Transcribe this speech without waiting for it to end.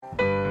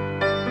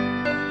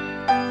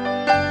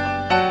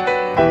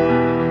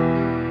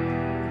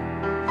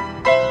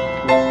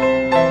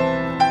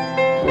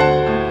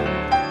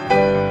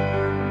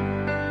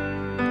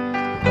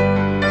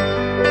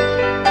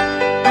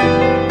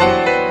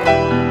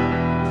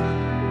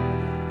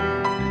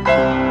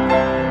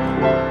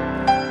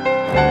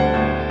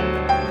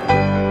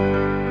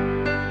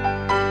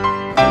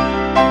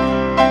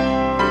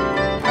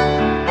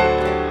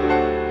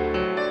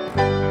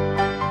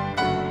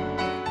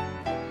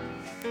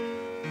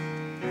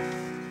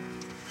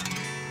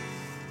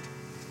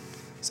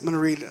I'm going to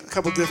read a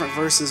couple different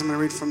verses. I'm going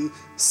to read from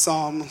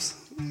Psalms,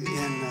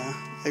 and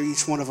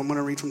each one of them. I'm going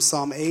to read from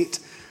Psalm 8,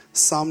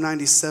 Psalm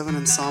 97,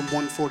 and Psalm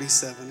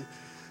 147.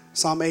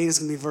 Psalm 8 is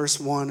going to be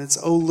verse 1.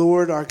 It's, O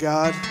Lord, our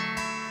God,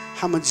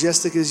 how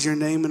majestic is your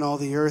name in all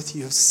the earth.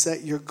 You have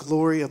set your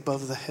glory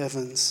above the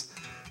heavens.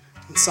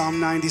 And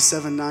Psalm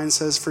 97:9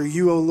 says, for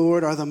you, O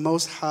Lord, are the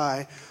most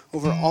high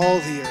over all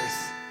the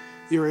earth.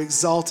 You are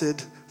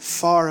exalted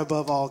far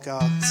above all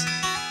gods.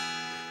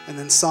 And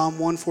then Psalm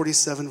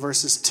 147,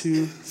 verses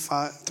 2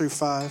 through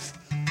 5.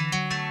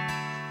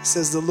 It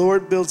says, the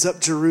Lord builds up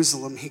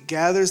Jerusalem. He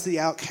gathers the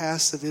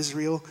outcasts of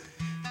Israel.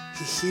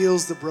 He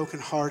heals the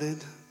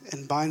brokenhearted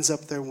and binds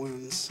up their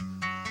wounds.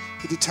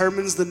 He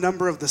determines the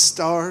number of the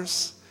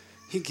stars.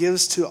 He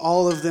gives to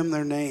all of them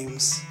their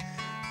names.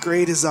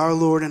 Great is our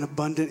Lord and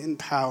abundant in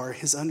power.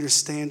 His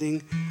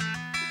understanding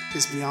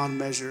is beyond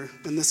measure.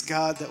 And this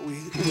God that we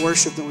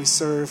worship, that we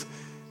serve,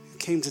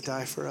 came to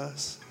die for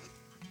us.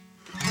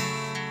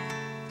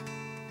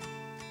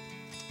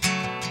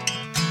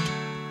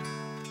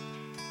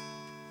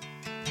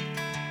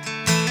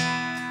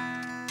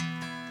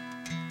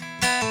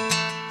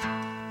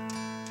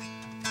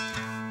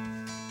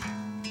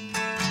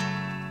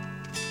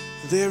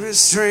 There is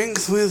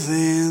strength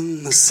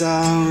within the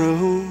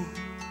sorrow.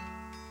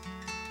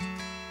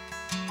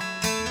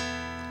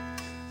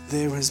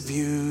 There is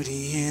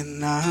beauty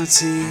in our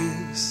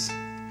tears.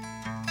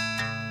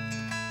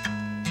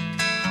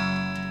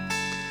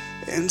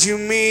 And you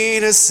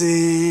meet us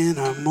in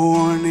our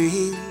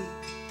mourning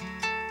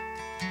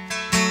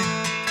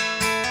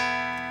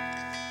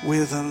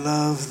with a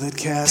love that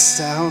casts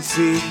out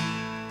fear.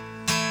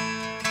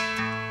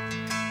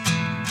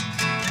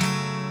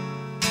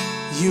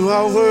 You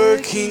are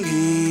working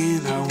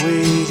in our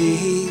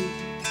waiting,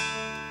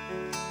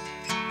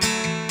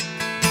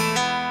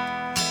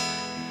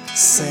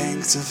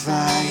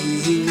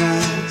 sanctifying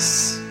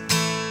us.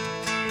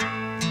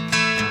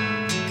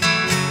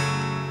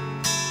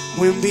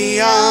 When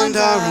beyond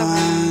our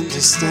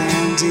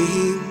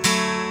understanding,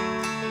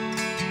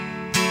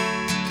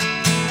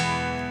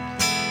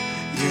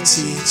 you're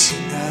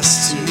teaching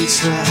us to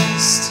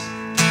trust.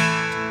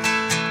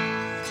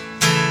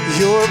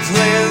 Your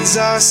plans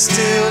are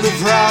still to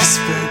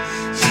prosper.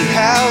 You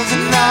have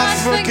not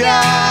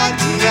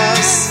forgotten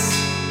us.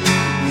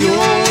 You're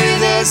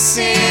with us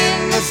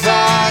in the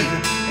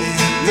fire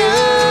and the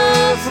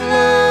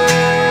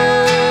flood.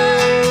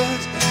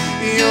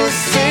 You're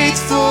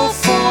faithful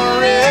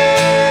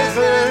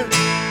forever,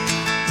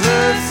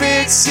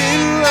 perfect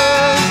in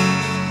love.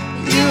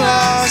 You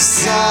are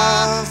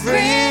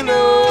sovereign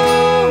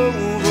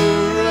over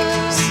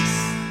us.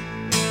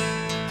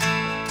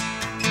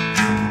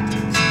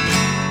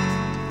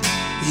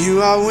 You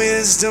are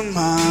wisdom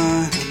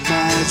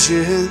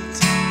unimagined.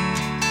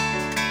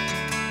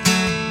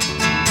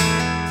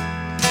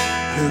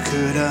 Who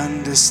could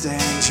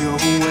understand your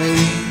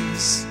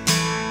ways?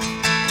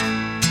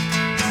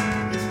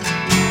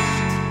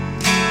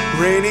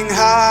 Reigning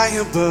high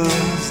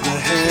above the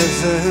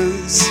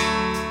heavens,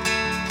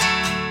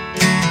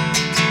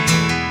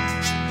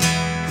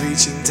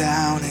 reaching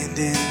down in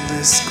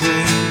endless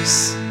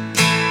grace.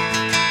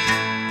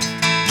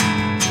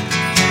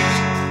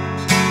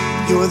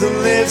 You're the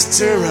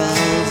lifter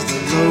of the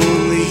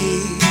lowly,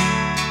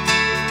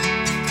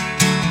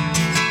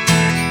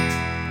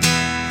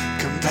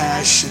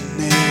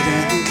 compassionate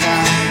and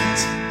kind.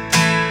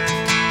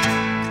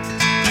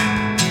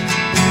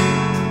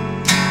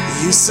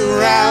 You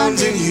surround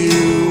and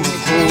you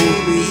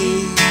uphold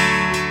me,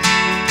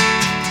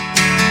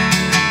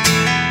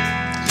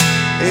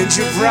 and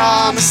your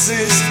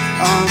promises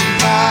are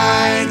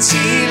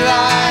mighty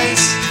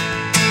light.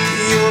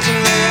 Your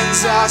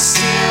plans are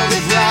still to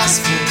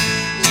prosper.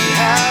 You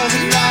have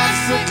not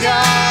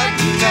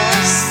forgotten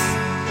us.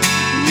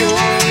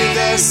 You're with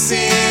us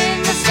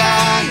in the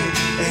fire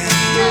and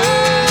the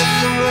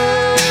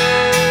flood.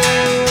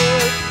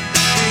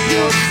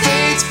 You're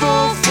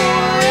faithful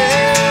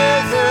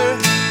forever,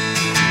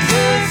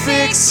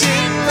 perfect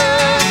in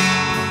love.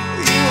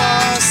 You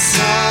are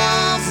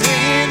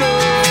sovereign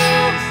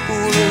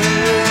over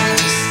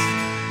us.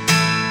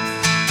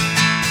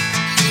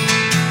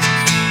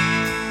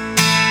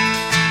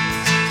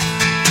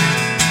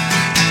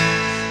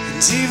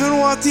 And even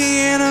what the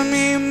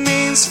enemy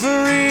means for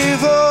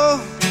evil,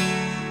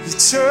 you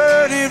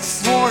turn it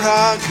for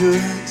our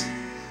good.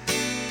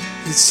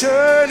 You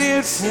turn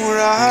it for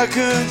our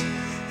good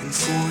and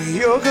for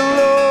your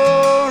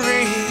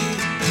glory.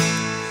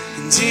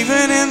 And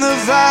even in the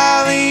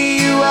valley,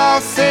 you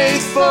are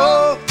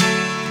faithful.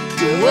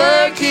 You're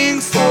working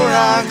for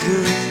our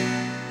good.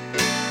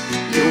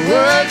 You're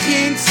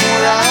working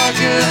for our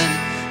good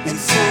and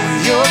for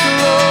your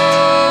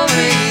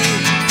glory.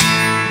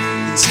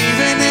 And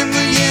even in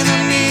the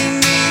enemy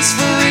means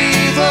for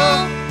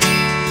evil,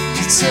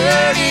 you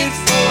turn it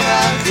for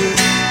our good.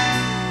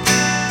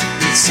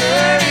 You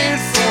turn it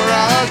for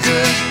our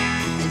good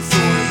and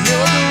for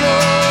your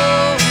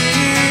glory.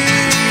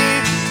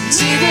 And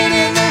even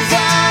in the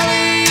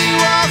valley, you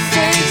are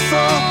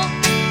faithful.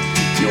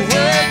 You're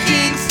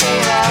working for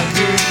our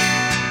good.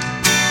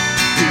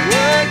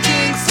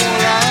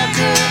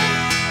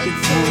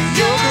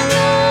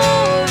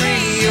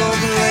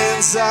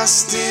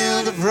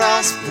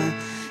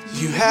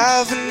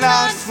 have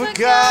not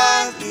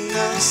forgotten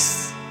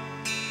us.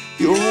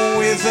 You're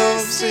with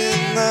us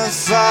in the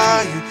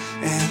fire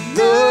and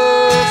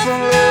the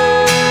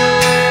flood.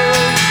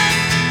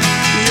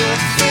 You're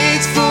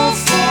faithful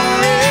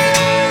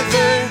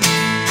forever,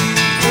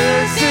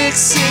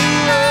 perfect in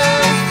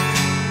love.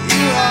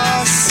 You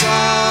are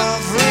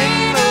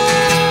sovereign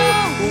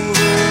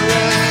over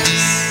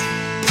us.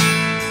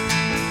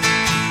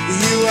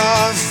 You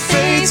are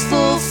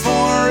faithful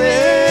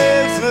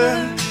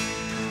forever,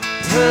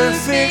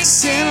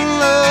 perfect in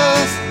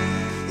love.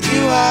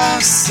 You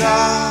are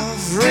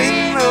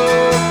sovereign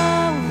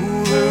over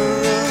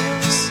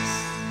us.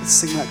 Let's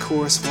sing that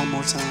chorus one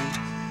more time.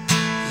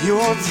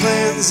 Your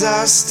plans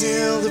are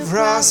still to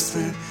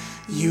prosper.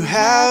 You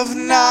have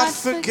not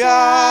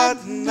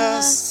forgotten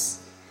us.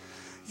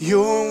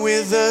 You're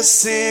with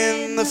us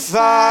in the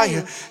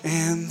fire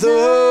and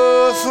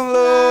the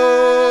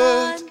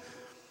flood.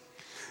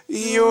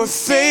 You're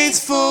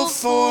faithful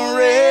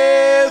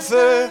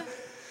forever,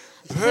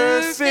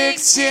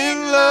 perfect in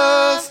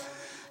love.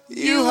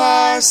 You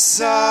are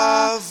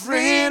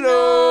sovereign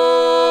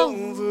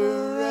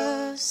over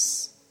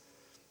us.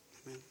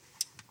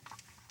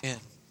 Amen.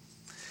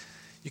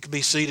 You can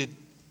be seated.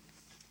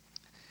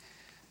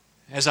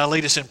 As I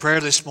lead us in prayer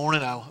this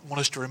morning, I want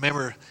us to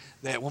remember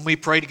that when we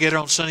pray together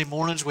on Sunday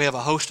mornings, we have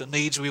a host of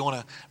needs we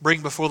want to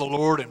bring before the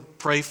Lord and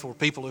pray for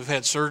people who've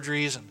had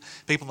surgeries and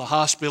people in the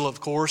hospital, of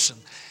course. And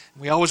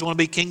we always want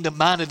to be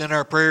kingdom-minded in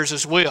our prayers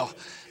as well,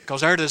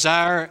 because our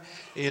desire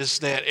is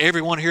that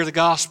everyone hear the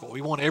gospel.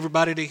 We want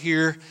everybody to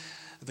hear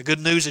the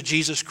good news of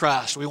Jesus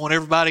Christ. We want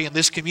everybody in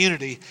this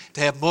community to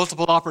have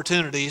multiple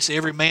opportunities,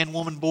 every man,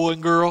 woman, boy,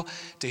 and girl,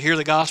 to hear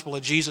the gospel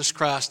of Jesus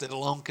Christ that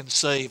alone can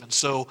save. And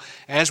so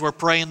as we're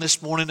praying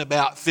this morning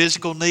about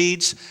physical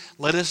needs,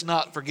 let us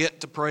not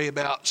forget to pray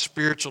about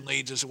spiritual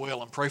needs as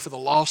well, and pray for the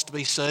lost to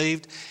be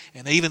saved,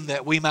 and even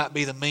that we might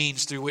be the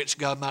means through which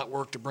God might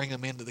work to bring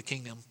them into the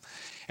kingdom.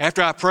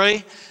 After I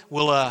pray,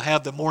 we'll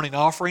have the morning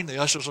offering.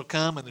 The ushers will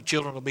come, and the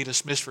children will be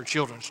dismissed for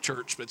children's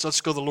church. But let's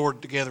go to the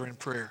Lord together in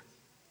prayer.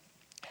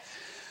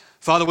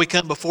 Father, we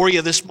come before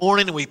you this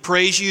morning, and we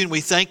praise you, and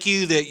we thank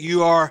you that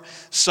you are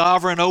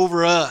sovereign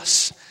over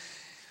us.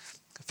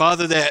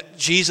 Father, that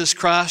Jesus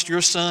Christ,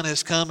 your Son,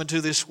 has come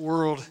into this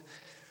world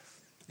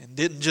and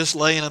didn't just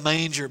lay in a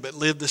manger, but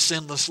lived a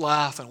sinless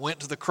life and went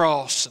to the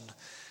cross and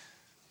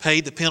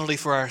paid the penalty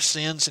for our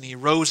sins, and he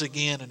rose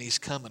again, and he's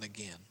coming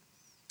again.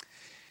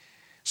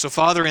 So,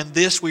 Father, in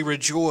this we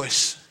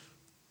rejoice.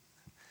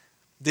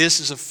 This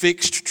is a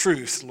fixed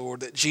truth, Lord,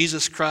 that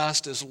Jesus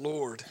Christ is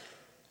Lord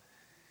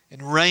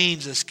and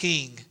reigns as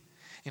King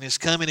and is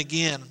coming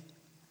again.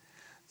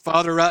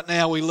 Father, right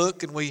now we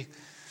look and we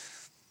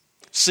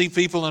see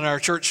people in our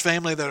church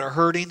family that are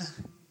hurting,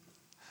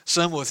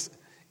 some with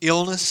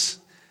illness,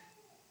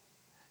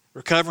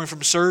 recovering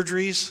from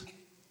surgeries,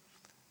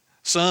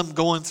 some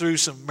going through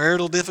some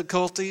marital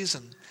difficulties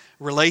and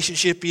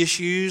relationship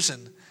issues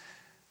and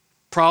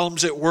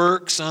problems at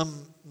work,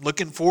 some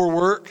looking for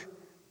work.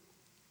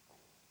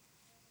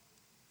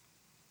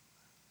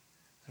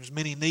 There's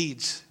many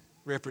needs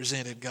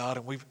represented, God,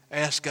 and we've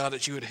asked, God,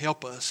 that you would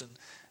help us and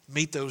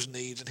meet those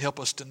needs and help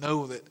us to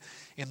know that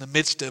in the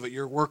midst of it,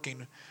 you're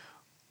working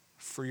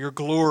for your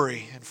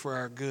glory and for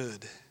our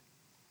good.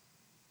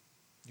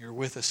 You're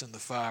with us in the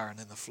fire and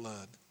in the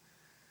flood.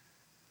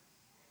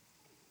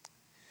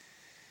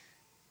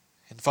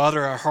 And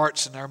Father, our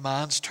hearts and our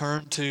minds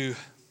turn to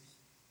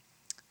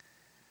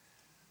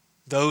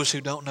those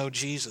who don't know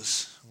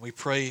Jesus. We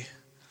pray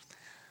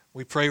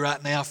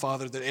right now,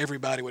 Father, that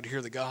everybody would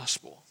hear the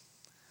gospel.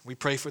 We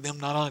pray for them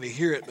not only to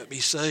hear it, but be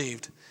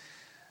saved.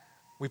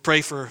 We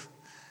pray for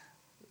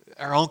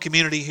our own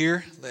community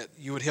here, that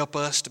you would help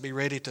us to be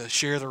ready to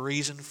share the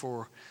reason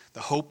for the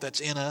hope that's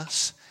in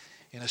us.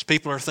 And as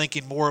people are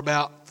thinking more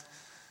about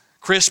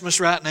Christmas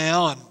right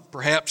now, and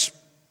perhaps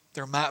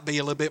there might be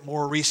a little bit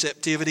more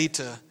receptivity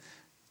to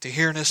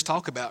hearing us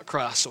talk about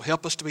Christ. So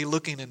help us to be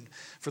looking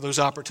for those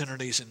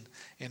opportunities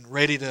and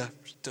ready to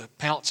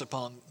pounce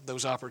upon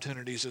those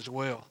opportunities as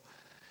well.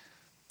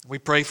 We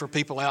pray for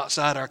people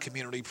outside our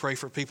community. Pray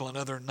for people in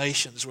other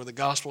nations where the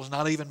gospel has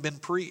not even been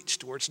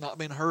preached, where it's not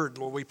been heard.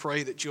 Lord, we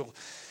pray that you'll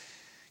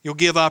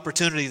give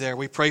opportunity there.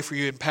 We pray for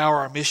you to empower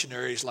our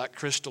missionaries like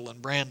Crystal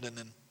and Brandon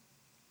and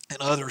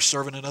others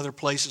serving in other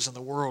places in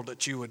the world,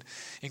 that you would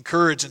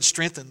encourage and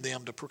strengthen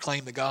them to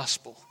proclaim the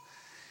gospel.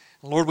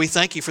 Lord, we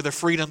thank you for the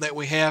freedom that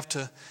we have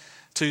to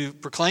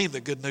proclaim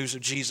the good news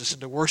of Jesus and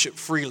to worship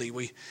freely.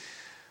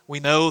 We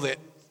know that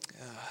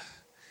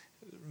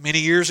many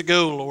years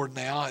ago, Lord,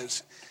 now,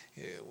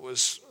 it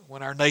was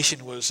when our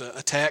nation was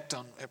attacked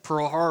at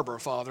Pearl Harbor,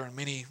 Father, and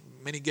many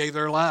gave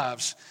their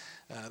lives,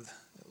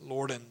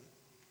 Lord, and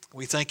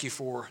we thank you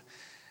for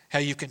how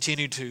you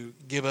continue to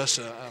give us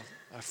a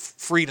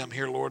freedom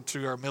here, Lord,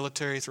 through our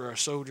military, through our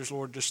soldiers,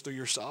 Lord, just through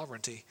your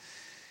sovereignty,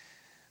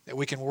 that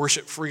we can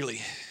worship freely.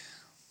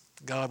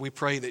 God, we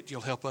pray that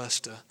you'll help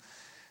us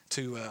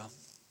to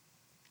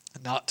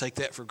not take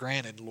that for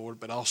granted, Lord,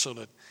 but also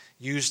to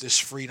use this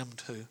freedom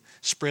to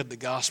spread the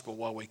gospel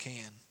while we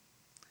can.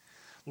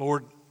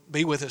 Lord,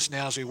 be with us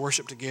now as we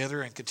worship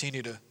together and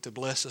continue to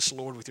bless us,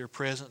 Lord, with your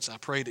presence. I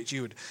pray that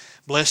you would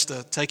bless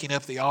the taking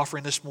up the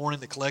offering this morning,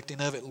 the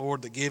collecting of it,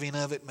 Lord, the giving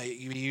of it. May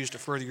it be used to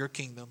further your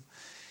kingdom.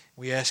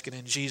 We ask it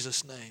in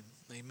Jesus' name.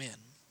 Amen.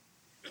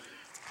 Well,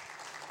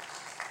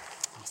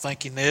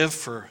 thank you, Nev,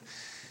 for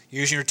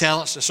using your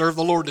talents to serve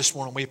the Lord this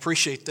morning. We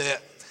appreciate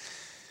that.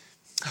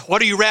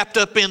 What are you wrapped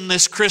up in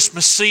this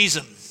Christmas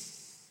season?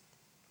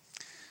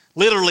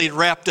 Literally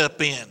wrapped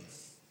up in.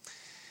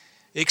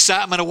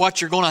 Excitement of what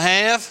you're going to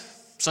have?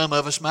 Some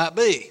of us might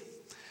be.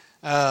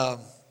 For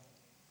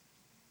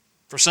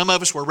some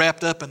of us, we're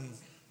wrapped up in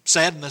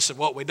sadness of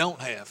what we don't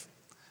have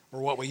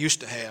or what we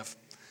used to have.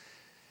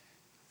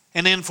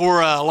 And then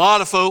for a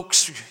lot of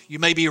folks, you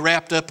may be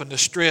wrapped up in the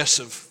stress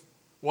of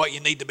what you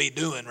need to be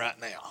doing right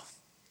now.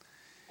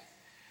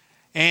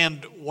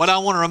 And what I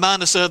want to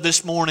remind us of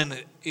this morning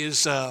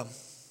is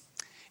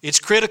it's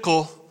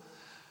critical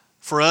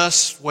for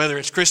us, whether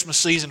it's Christmas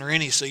season or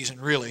any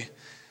season really,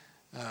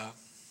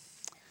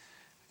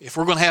 if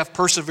we're going to have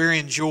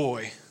persevering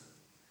joy,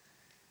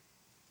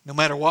 no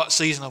matter what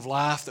season of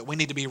life, that we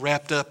need to be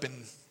wrapped up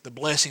in the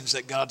blessings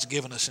that God's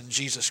given us in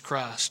Jesus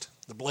Christ,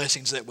 the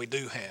blessings that we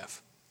do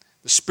have,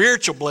 the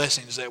spiritual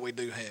blessings that we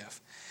do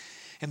have.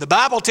 And the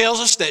Bible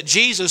tells us that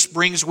Jesus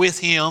brings with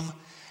him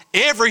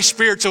every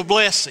spiritual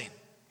blessing.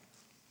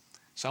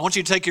 So I want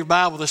you to take your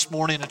Bible this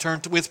morning and turn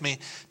with me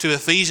to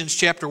Ephesians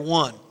chapter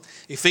 1.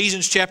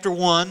 Ephesians chapter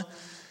 1,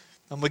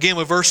 I'll begin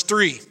with verse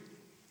 3.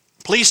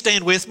 Please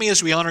stand with me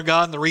as we honor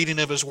God in the reading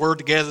of His Word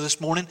together this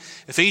morning.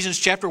 Ephesians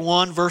chapter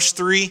 1, verse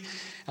 3.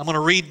 I'm going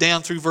to read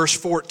down through verse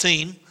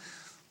 14.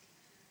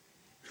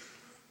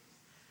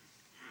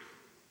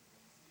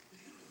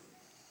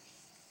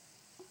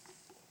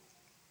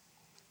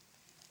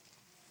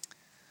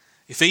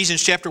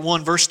 Ephesians chapter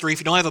 1, verse 3. If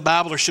you don't have a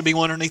Bible, there should be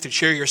one underneath the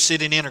chair you're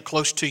sitting in or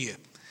close to you.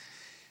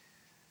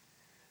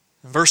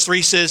 And verse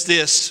 3 says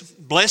this,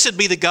 Blessed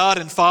be the God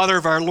and Father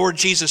of our Lord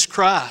Jesus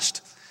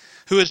Christ,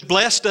 who has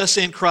blessed us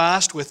in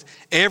Christ with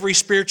every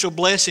spiritual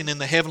blessing in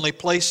the heavenly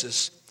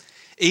places,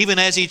 even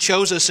as He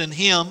chose us in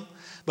Him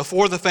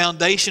before the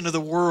foundation of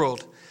the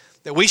world,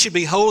 that we should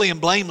be holy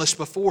and blameless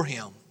before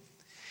Him.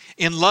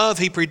 In love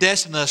He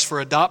predestined us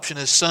for adoption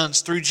as sons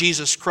through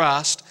Jesus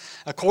Christ,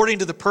 according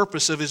to the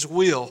purpose of His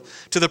will,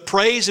 to the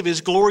praise of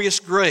His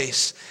glorious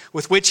grace,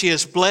 with which He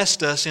has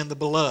blessed us in the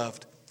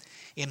Beloved.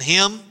 In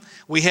Him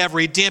we have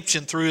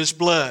redemption through His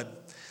blood,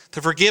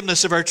 the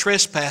forgiveness of our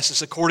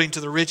trespasses according to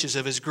the riches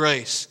of His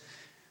grace.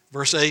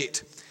 Verse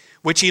 8,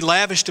 which He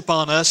lavished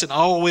upon us in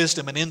all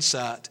wisdom and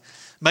insight,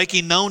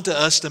 making known to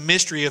us the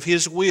mystery of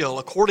His will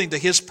according to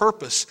His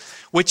purpose,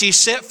 which He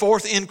set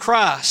forth in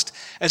Christ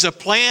as a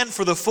plan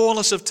for the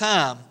fullness of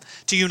time,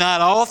 to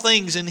unite all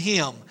things in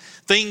Him,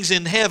 things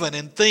in heaven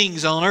and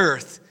things on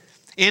earth.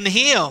 In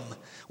Him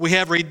we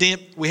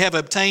have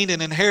obtained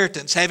an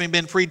inheritance, having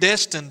been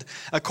predestined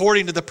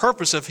according to the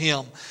purpose of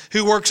Him,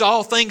 who works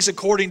all things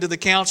according to the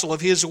counsel of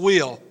His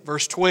will.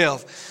 Verse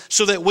 12,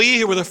 so that we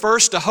who were the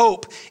first to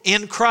hope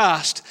in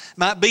Christ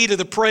might be to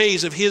the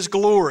praise of His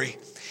glory.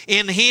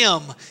 In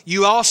Him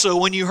you also,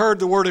 when you heard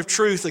the word of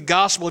truth, the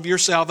gospel of your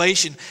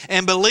salvation,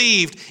 and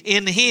believed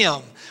in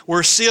Him,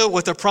 were sealed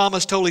with the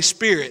promised Holy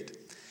Spirit.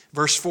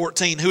 Verse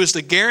 14, who is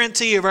the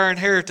guarantee of our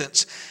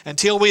inheritance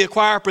until we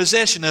acquire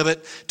possession of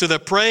it to the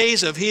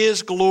praise of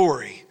His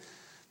glory.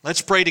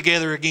 Let's pray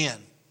together again.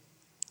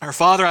 Our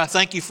Father, I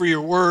thank You for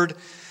Your word.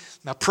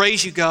 And I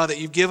praise You, God, that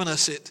You've given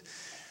us it.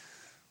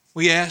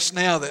 We ask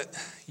now that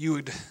You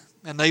would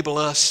enable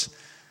us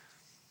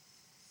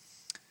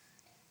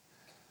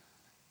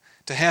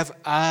to have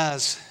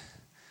eyes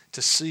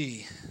to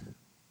see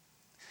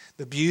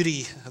the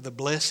beauty of the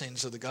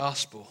blessings of the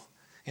gospel.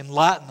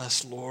 Enlighten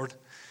us, Lord.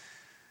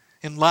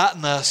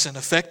 Enlighten us and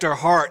affect our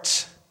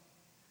hearts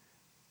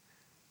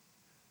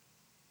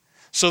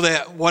so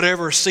that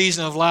whatever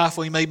season of life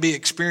we may be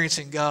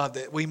experiencing, God,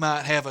 that we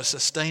might have a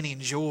sustaining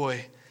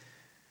joy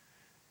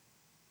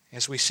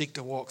as we seek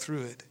to walk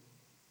through it.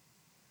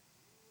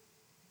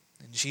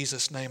 In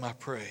Jesus' name I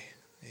pray.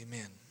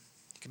 Amen.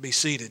 You can be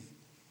seated.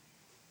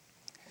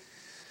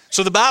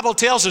 So the Bible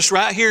tells us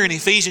right here in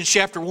Ephesians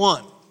chapter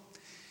 1,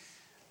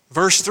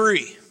 verse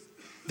 3,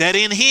 that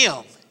in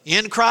Him,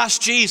 in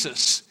Christ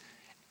Jesus,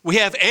 we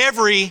have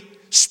every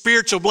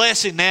spiritual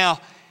blessing.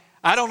 Now,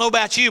 I don't know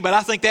about you, but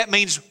I think that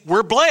means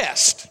we're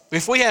blessed.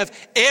 If we have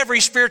every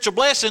spiritual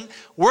blessing,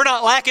 we're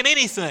not lacking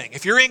anything.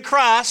 If you're in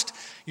Christ,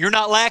 you're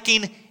not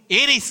lacking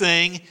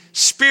anything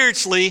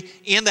spiritually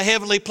in the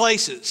heavenly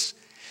places.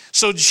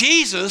 So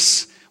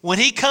Jesus, when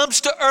He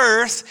comes to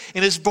earth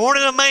and is born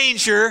in a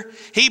manger,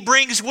 He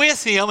brings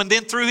with Him, and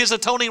then through His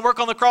atoning work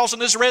on the cross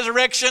and His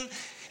resurrection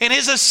and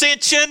His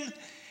ascension,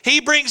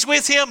 He brings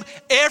with Him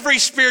every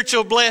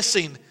spiritual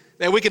blessing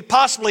that we could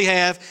possibly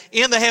have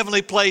in the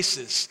heavenly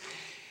places.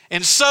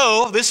 And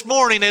so, this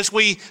morning, as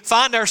we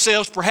find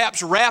ourselves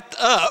perhaps wrapped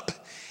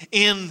up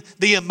in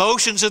the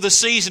emotions of the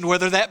season,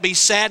 whether that be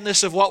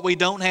sadness of what we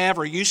don't have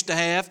or used to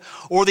have,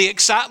 or the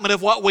excitement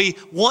of what we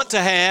want to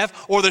have,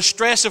 or the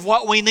stress of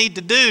what we need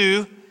to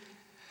do,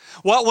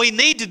 What we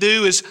need to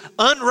do is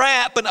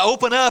unwrap and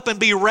open up and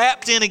be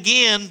wrapped in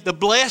again the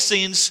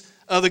blessings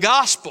of the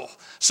gospel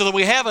so that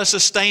we have a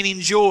sustaining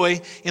joy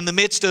in the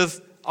midst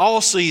of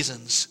all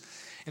seasons.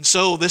 And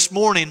so this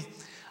morning,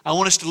 I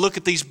want us to look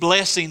at these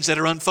blessings that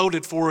are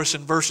unfolded for us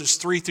in verses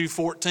 3 through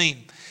 14.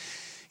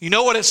 You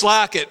know what it's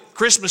like at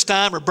Christmas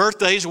time or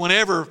birthdays or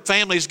whenever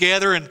families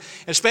gather, and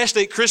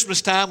especially at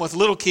Christmas time with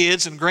little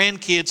kids and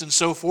grandkids and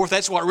so forth.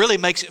 That's what really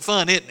makes it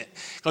fun, isn't it?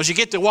 Because you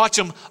get to watch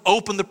them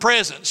open the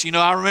presents. You know,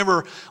 I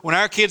remember when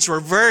our kids were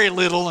very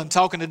little and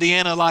talking to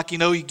Deanna like, you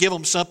know, you give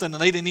them something and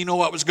they didn't even know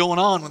what was going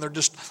on when they're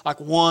just like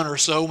one or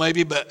so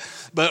maybe. But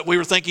we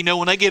were thinking, you know,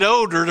 when they get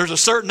older, there's a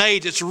certain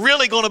age, it's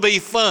really going to be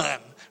fun,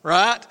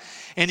 right?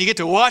 And you get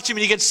to watch them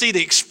and you get to see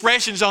the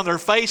expressions on their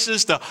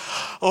faces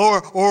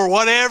or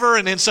whatever.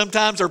 And then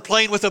sometimes they're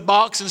playing with a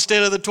box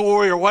instead of the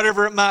toy or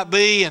whatever it might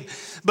be.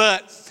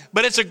 But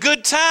it's a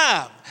good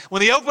time. When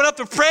they open up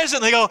the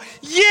present, they go,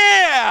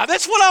 yeah,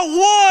 that's what I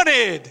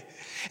wanted.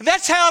 And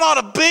that's how it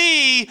ought to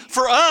be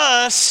for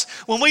us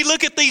when we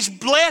look at these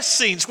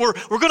blessings. We're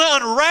going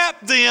to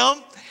unwrap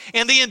them.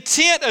 And the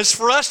intent is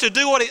for us to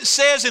do what it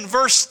says in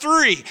verse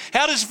 3.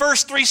 How does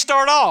verse 3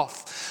 start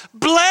off?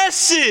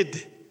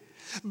 Blessed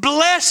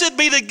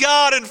be the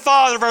God and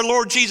Father of our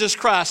Lord Jesus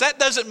Christ. That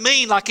doesn't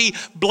mean like He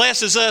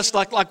blesses us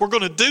like we're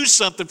going to do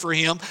something for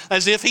Him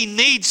as if He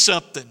needs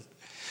something.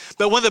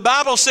 But when the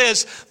Bible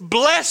says,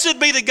 blessed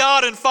be the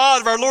God and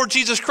Father of our Lord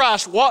Jesus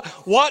Christ,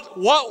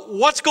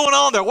 what's going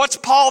on there? What's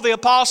Paul the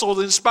apostle,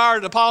 the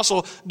inspired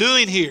apostle,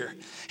 doing here?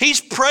 He's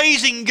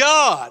praising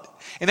God.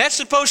 And that's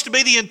supposed to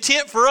be the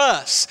intent for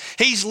us.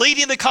 He's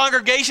leading the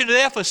congregation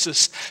at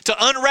Ephesus to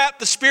unwrap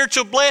the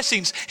spiritual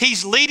blessings.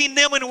 He's leading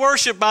them in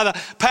worship by the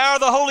power of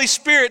the Holy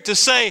Spirit to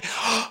say,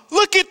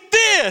 look at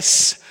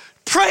this.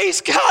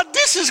 Praise God,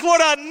 this is what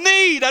I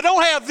need. I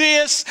don't have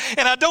this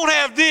and I don't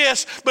have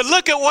this, but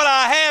look at what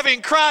I have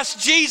in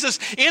Christ Jesus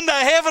in the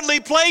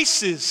heavenly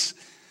places.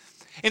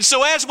 And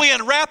so as we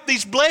unwrap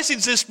these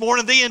blessings this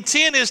morning, the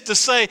intent is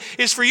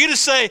for you to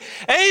say,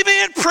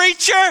 amen,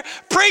 preacher,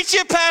 preach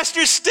it,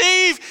 Pastor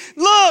Steve.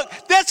 Look,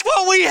 that's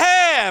what we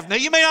have. Now,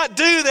 you may not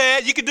do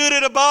that. You can do it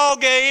at a ball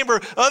game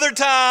or other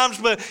times,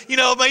 but, you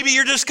know, maybe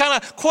you're just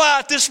kind of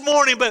quiet this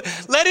morning, but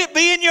let it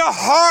be in your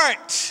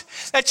heart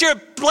that you're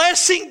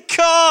blessing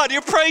God,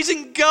 you're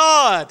praising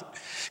God.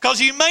 Because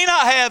you may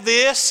not have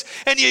this,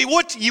 and you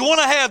want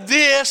to have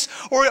this,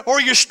 or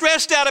you're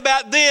stressed out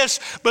about this,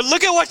 but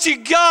look at what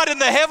you got in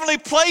the heavenly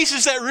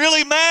places that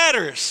really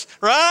matters,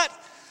 right?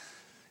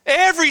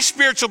 Every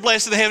spiritual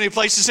blessing in the heavenly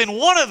places, and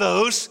one of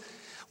those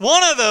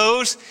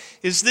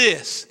is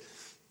this.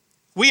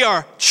 We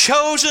are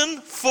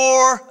chosen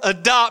for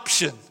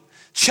adoption.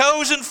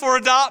 Chosen for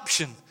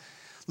adoption.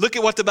 Look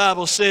at what the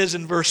Bible says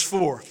in verse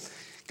 4.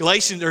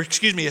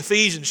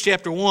 Ephesians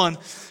chapter 1,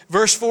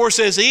 verse 4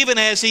 says, even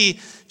as He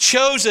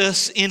chose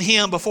us in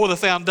Him before the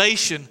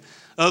foundation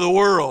of the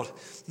world.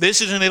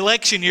 This is an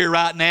election year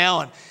right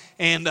now,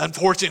 and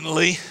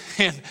unfortunately,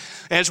 and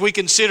as we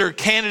consider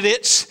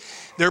candidates,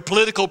 their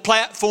political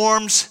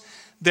platforms,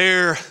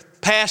 their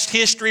past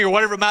history or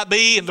whatever it might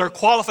be, and their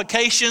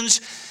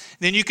qualifications,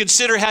 then you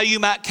consider how you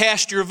might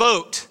cast your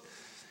vote.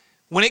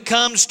 When it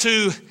comes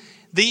to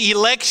the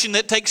election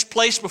that takes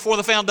place before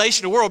the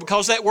foundation of the world,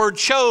 because that word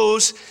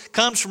chose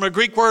comes from a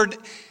Greek word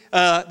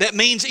that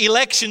means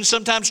election,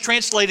 sometimes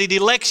translated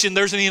election.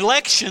 There's an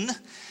election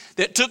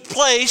that took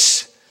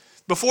place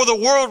before the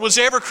world was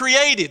ever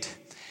created.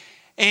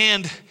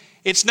 And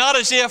it's not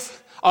as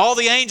if all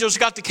the angels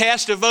got to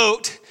cast a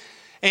vote,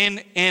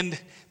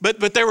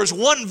 but there was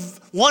one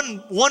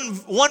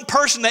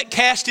person that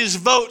cast his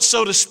vote,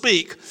 so to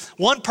speak.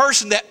 One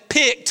person that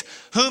picked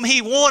whom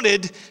He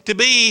wanted to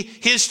be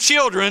His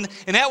children,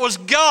 and that was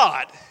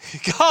God.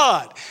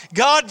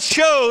 God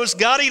chose,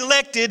 God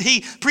elected,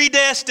 He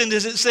predestined,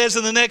 as it says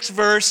in the next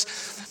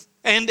verse.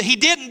 And He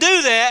didn't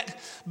do that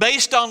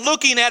based on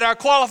looking at our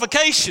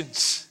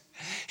qualifications.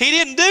 He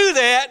didn't do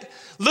that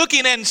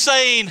looking and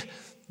saying,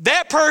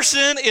 that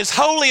person is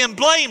holy and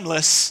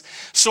blameless,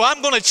 so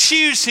I'm going to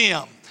choose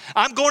him.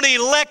 I'm going to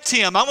elect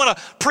him. I'm going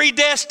to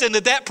predestine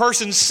that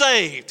person's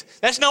saved.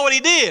 That's not what He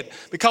did.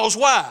 Because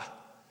why?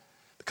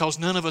 Because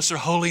none of us are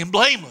holy and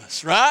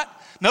blameless, right?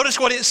 Notice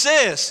what it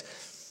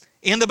says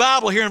in the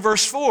Bible here in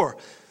verse 4.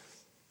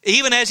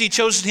 Even as He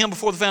chose Him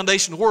before the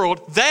foundation of the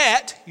world,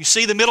 that, you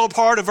see the middle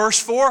part of verse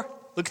 4?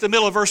 Look at the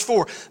middle of verse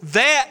 4.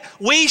 That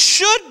we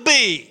should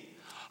be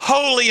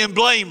holy and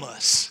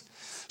blameless.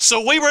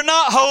 So we were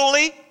not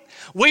holy,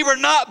 we were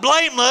not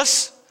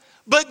blameless,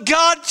 but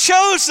God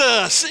chose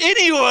us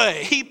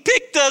anyway. He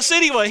picked us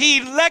anyway. He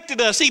elected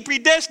us. He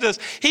predestined us.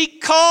 He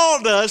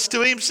called us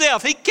to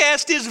Himself. He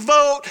cast His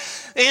vote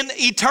in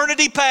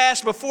eternity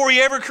past before He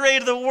ever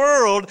created the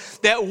world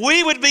that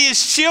we would be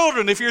His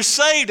children. If you're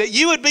saved, that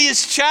you would be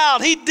His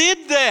child. He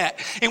did that.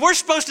 And we're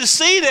supposed to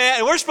see that,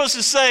 and we're supposed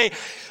to say,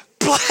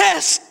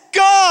 bless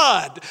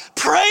God.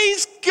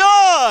 Praise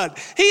God.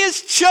 He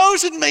has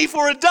chosen me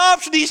for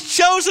adoption. He's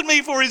chosen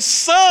me for His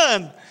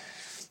Son.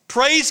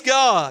 Praise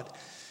God.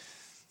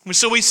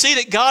 So we see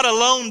that God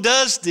alone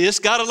does this.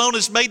 God alone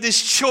has made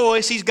this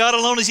choice. God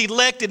alone is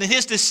elected, and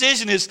His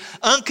decision is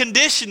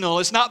unconditional.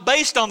 It's not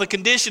based on the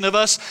condition of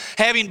us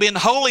having been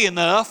holy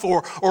enough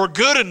or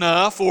good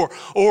enough or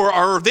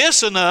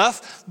this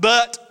enough,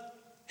 but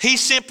He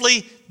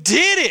simply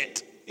did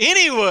it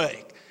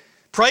anyway.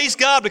 Praise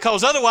God,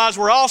 because otherwise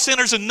we're all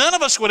sinners and none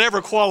of us would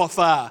ever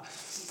qualify.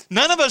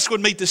 None of us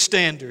would meet the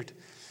standard.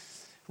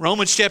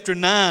 Romans chapter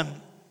 9,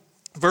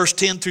 verse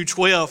 10 through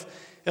 12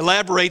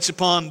 elaborates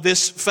upon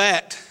this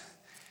fact.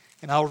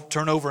 And I'll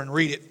turn over and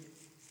read it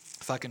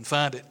if I can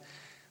find it.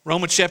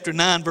 Romans chapter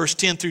 9, verse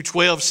 10 through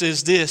 12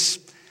 says this,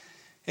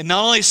 "And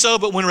not only so,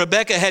 but when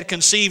Rebekah had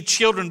conceived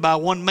children by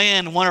one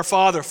man, one her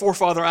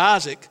forefather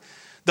Isaac,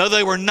 though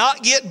they were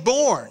not yet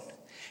born,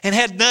 and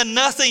had done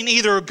nothing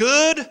either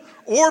good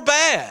or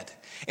bad,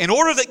 in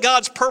order that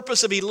God's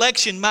purpose of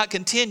election might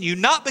continue,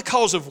 not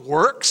because of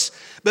works,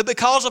 but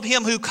because of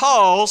Him who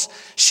calls,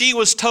 she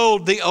was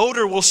told, the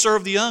older will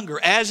serve the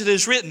younger. As it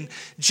is written,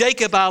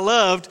 Jacob I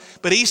loved,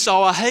 but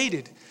Esau I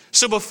hated."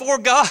 So before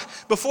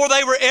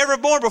they were ever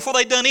born, before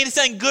they'd done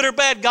anything good or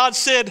bad, God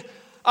said,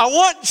 I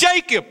want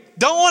Jacob.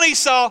 Don't want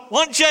Esau,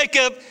 want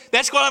Jacob.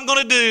 That's what I'm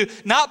going to do.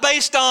 Not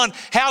based on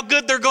how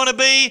good they're going to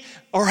be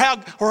or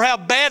how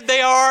bad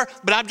they are,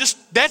 but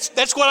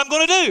that's what I'm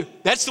going to do.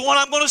 That's what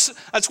I'm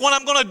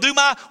going to do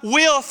my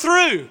will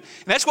through.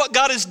 And that's what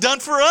God has done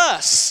for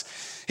us.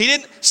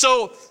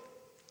 So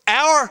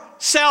our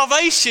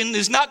salvation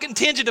is not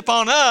contingent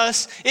upon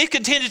us. It's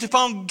contingent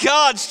upon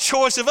God's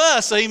choice of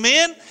us.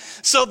 Amen?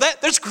 So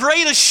there's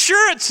great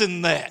assurance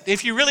in that,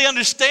 if you really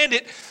understand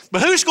it.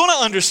 But who's going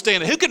to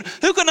understand it?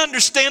 Who can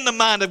understand the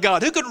mind of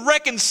God? Who can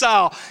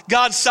reconcile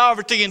God's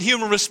sovereignty and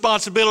human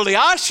responsibility?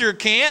 I sure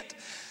can't.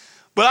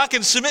 But I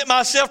can submit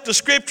myself to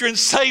Scripture and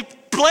say,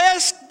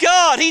 bless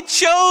God. He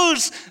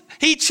chose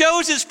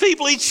His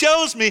people. He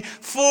chose me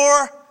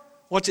for,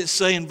 what's it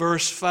say in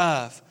verse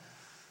 5?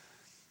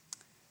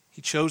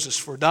 He chose us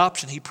for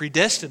adoption. He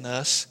predestined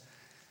us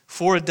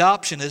for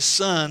adoption as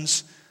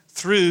sons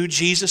through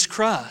Jesus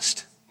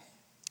Christ.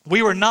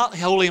 We were not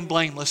holy and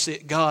blameless,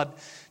 yet God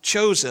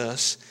chose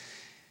us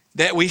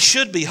that we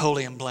should be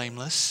holy and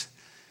blameless.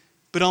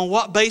 But on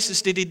what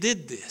basis did He do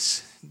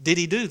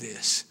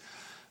this?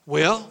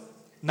 Well,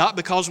 not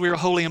because we were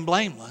holy and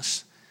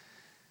blameless.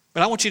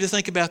 But I want you to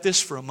think about this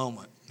for a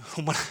moment.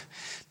 When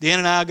Dan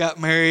and I got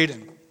married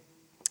and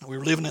we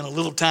were living in a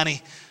little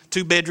tiny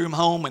 2-bedroom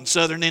home in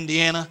southern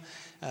Indiana,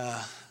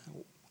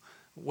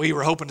 we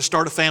were hoping to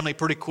start a family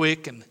pretty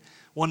quick. And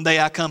one day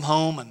I come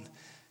home and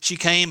she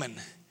came and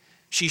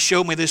she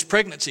showed me this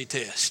pregnancy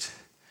test,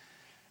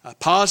 a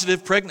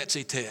positive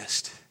pregnancy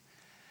test.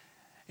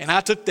 And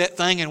I took that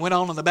thing and went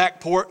on the back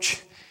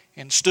porch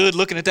and stood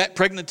looking at that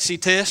pregnancy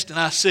test, and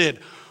I said,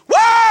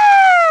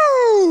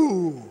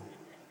 "Woo!"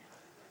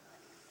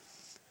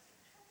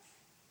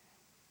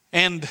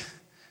 And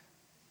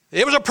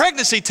it was a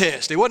pregnancy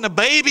test. It wasn't a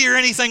baby or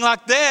anything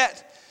like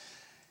that.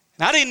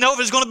 And I didn't know if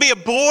it was going to be a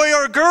boy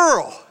or a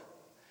girl,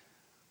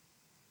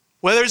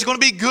 whether it's going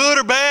to be good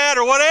or bad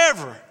or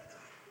whatever,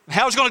 and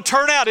how it was going to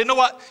turn out. I didn't know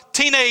what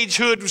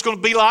teenagehood was going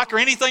to be like or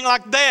anything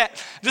like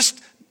that.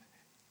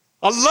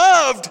 I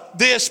loved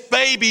this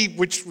baby,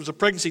 which was a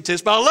pregnancy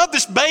test, but I loved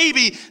this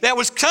baby that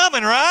was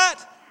coming, right?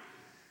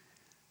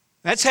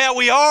 That's how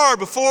we are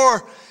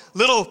before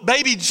little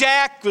baby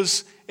Jack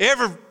was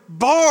ever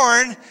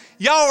born.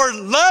 Y'all were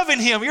loving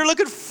him. You're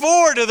looking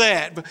forward to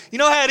that. But you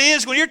know how it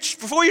is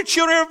before your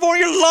children are born,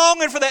 you're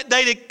longing for that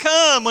day to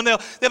come when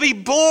they'll be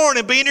born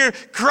and be in your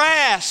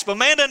grasp.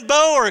 Amanda and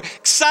Bo are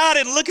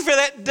excited and looking for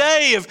that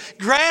day of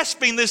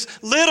grasping this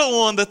little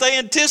one that they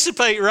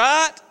anticipate,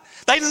 right?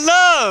 They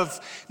love.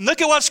 And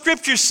look at what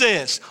Scripture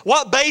says.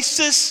 What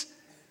basis?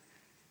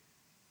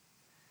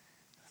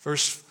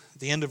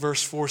 The end of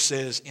verse 4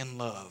 says, in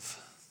love.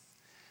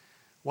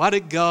 Why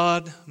did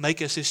God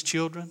make us His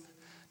children?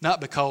 Not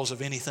because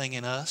of anything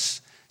in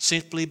us,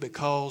 simply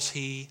because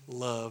He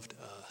loved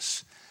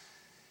us.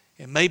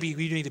 And maybe you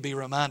need to be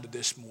reminded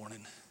this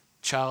morning,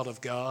 child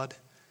of God,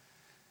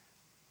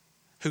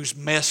 who's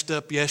messed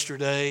up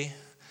yesterday,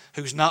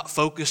 who's not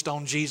focused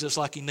on Jesus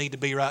like you need to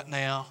be right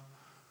now.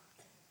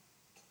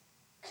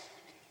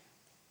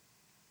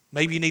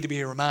 Maybe you need to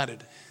be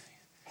reminded,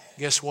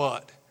 guess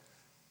what?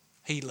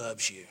 He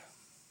loves you.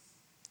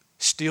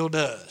 Still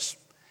does.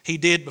 He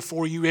did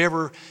before you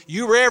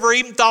were ever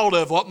even thought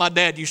of what my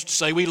dad used to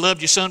say. We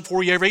loved you, son,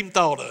 before you ever even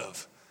thought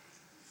of.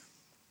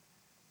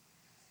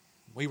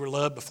 We were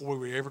loved before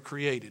we were ever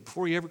created.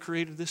 Before He ever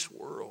created this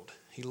world,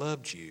 He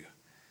loved you.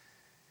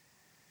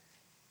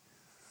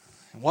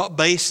 On what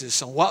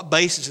basis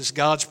is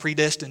God's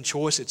predestined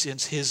choice? It's in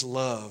His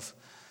love.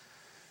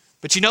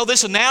 But you know,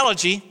 this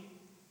analogy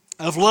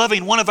of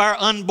loving one of our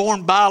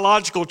unborn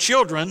biological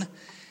children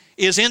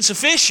is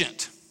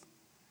insufficient.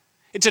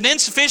 It's an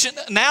insufficient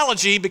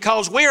analogy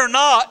because we are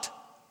not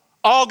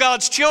all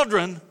God's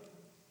children.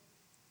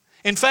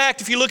 In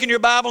fact, if you look in your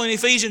Bible in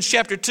Ephesians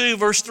chapter 2,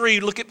 verse 3,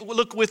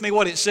 look with me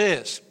what it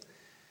says.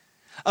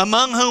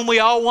 among whom we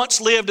all once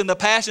lived in the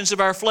passions of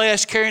our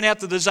flesh, carrying out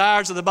the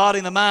desires of the body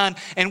and the mind.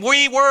 And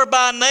we were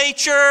by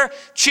nature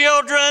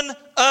children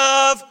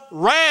of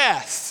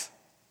wrath.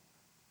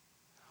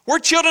 We're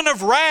children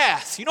of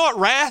wrath. You know what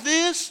wrath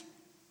is?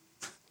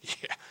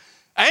 Yeah.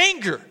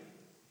 Anger.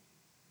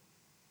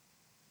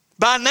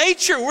 By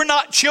nature, we're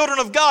not children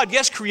of God.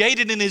 Yes,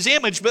 created in His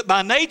image, but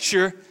by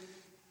nature,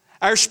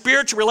 our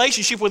spiritual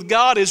relationship with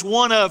God is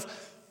one of,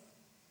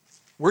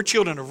 we're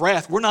children of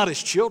wrath. We're not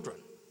His children.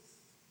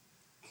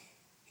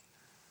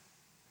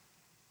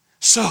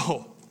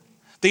 So,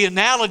 the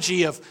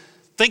analogy of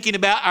thinking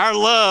about our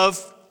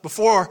love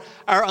before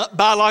our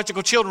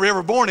biological children were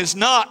ever born is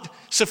not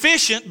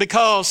sufficient,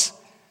 because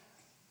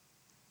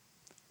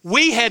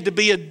we had to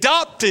be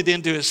adopted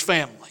into His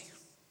family.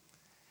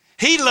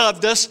 He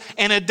loved us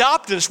and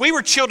adopted us. We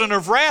were children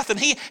of wrath, and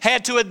He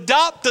had to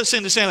adopt us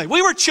into His family.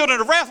 We were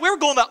children of wrath. We were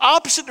going the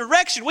opposite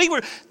direction. We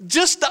were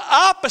just the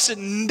opposite,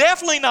 and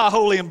definitely not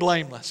holy and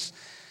blameless.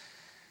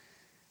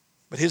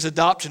 But His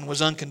adoption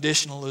was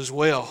unconditional as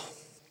well.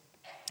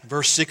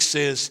 Verse 6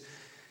 says,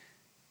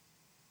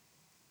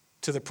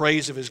 to the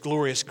praise of His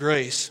glorious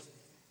grace,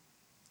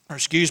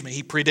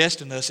 He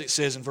predestined us, it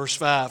says in verse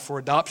 5, for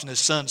adoption as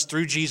sons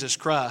through Jesus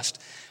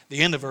Christ,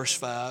 the end of verse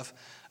 5,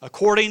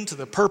 according to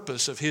the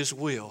purpose of His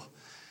will.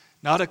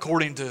 Not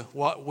according to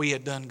what we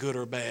had done good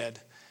or bad,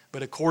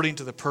 but according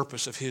to the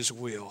purpose of His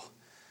will.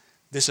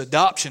 This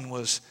adoption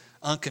was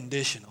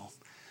unconditional.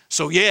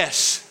 So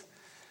yes,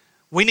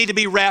 we need to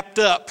be wrapped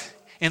up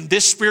in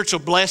this spiritual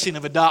blessing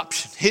of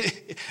adoption.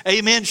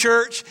 Amen,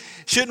 church?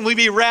 Shouldn't we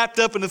be wrapped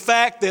up in the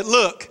fact that,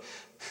 look,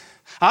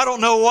 I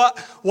don't know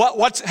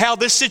how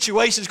this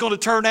situation is going to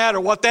turn out, or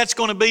what that's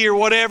going to be, or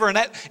whatever, and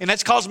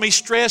that's causing me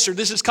stress, or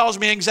this is causing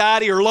me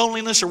anxiety or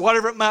loneliness or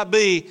whatever it might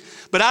be.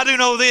 But I do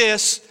know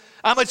this: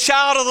 I'm a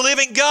child of the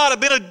living God.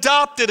 I've been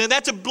adopted, and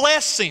that's a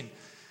blessing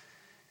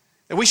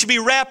that we should be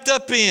wrapped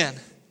up in.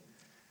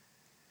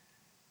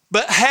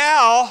 But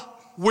how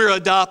we're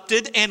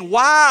adopted and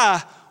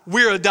why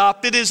we're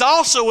adopted is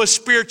also a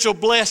spiritual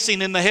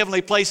blessing in the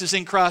heavenly places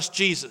in Christ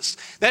Jesus.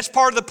 That's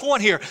part of the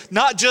point here.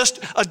 Not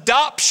just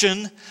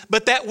adoption,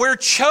 but that we're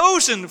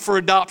chosen for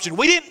adoption.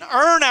 We didn't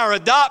earn our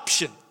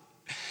adoption.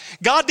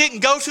 God didn't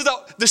go to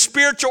the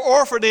spiritual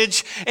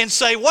orphanage and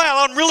say,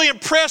 well, I'm really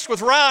impressed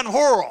with Ryan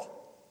Horrell,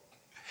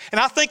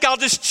 and I think I'll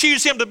just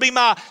choose him to be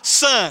my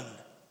son.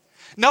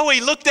 No,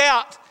 He looked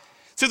out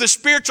to the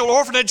spiritual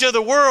orphanage of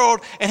the world,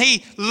 and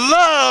He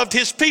loved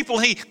His people.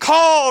 He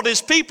called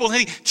His people, and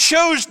He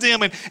chose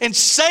them and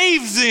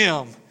saved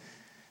them.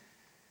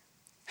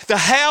 The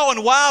how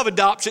and why of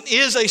adoption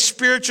is a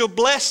spiritual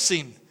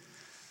blessing.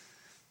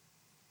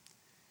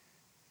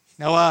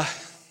 Now,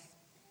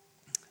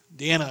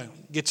 Deanna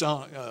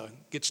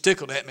gets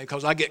tickled at me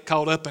because I get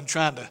caught up in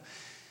trying to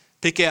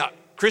pick out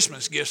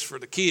Christmas gifts for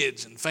the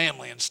kids and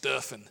family and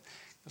stuff, and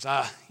because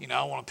I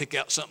want to pick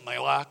out something they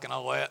like and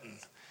all that,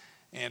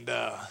 and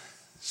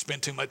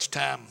spend too much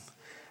time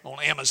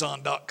on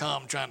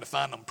Amazon.com trying to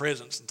find them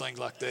presents and things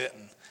like that.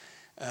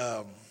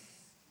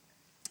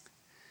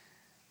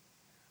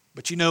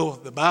 But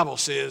the Bible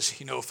says,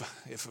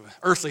 if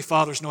earthly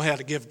fathers know how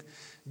to give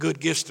good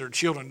gifts to their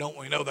children, don't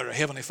we know that our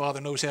Heavenly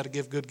Father knows how to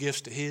give good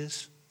gifts to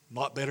His? A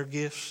lot better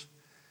gifts.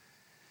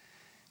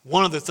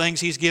 One of the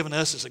things He's given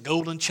us is a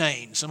golden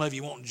chain. Some of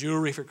you want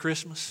jewelry for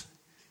Christmas.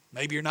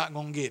 Maybe you're not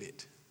going to get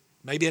it.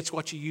 Maybe that's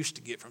what you used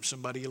to get from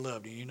somebody you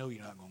loved, and you know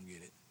you're not going to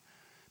get it.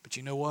 But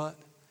you know what?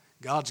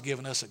 God's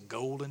given us a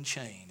golden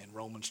chain in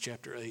Romans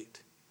chapter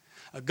 8.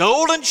 A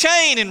golden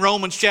chain in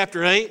Romans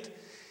chapter 8.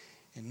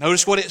 And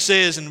notice what it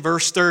says in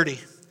verse 30.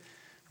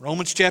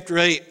 Romans chapter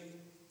 8,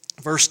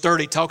 verse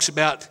 30 talks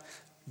about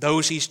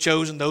those He's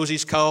chosen, those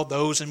He's called,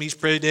 those whom He's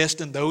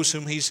predestined, those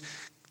whom He's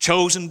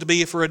chosen to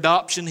be for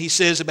adoption. He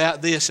says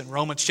about this in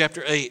Romans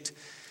chapter 8,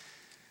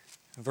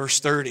 verse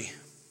 30.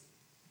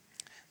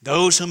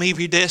 Those whom He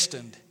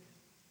predestined,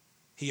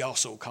 He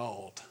also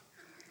called.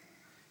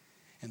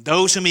 And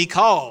those whom He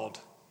called,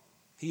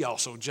 He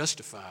also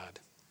justified.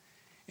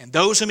 And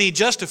those whom He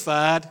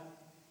justified,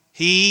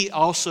 He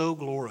also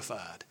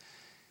glorified.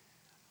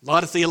 A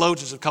lot of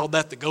theologians have called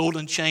that the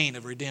golden chain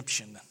of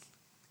redemption,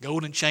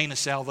 golden chain of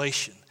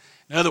salvation.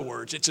 In other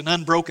words, it's an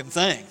unbroken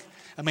thing.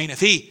 I mean, if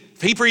He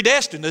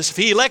predestined us, if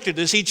He elected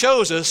us, He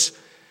chose us,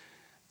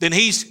 then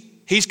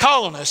He's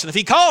calling us. And if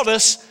He called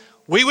us,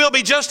 we will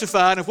be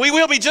justified. If we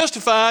will be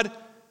justified,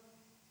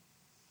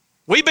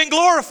 we've been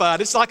glorified.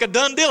 It's like a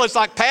done deal. It's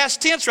like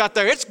past tense right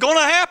there. It's going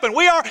to happen.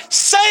 We are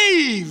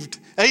saved.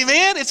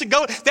 Amen?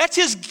 That's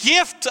His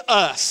gift to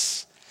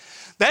us.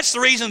 That's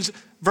the reason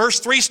verse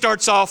 3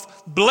 starts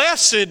off,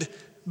 blessed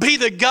be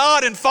the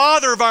God and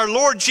Father of our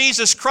Lord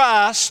Jesus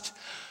Christ,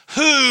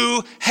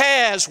 who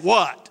has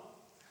what?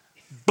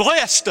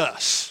 Blessed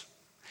us.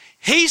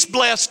 He's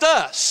blessed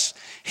us.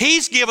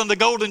 He's given the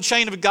golden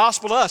chain of the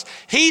gospel to us.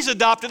 He's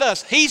adopted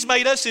us. He's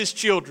made us His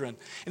children.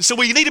 And so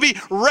we need to be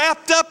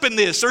wrapped up in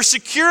this. There's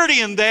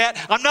security in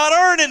that. I'm not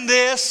earning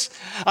this.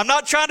 I'm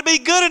not trying to be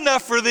good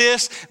enough for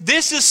this.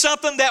 This is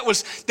something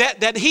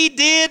that He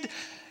did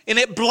And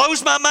it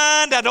blows my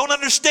mind. I don't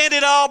understand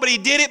it all, but He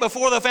did it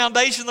before the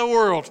foundation of the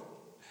world.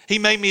 He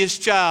made me His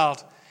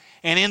child.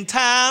 And in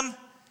time,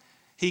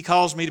 He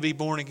caused me to be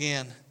born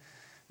again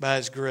by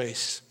His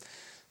grace.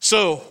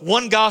 So,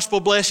 one gospel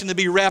blessing to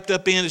be wrapped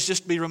up in is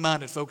just to be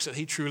reminded, folks, that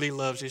He truly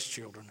loves His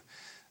children.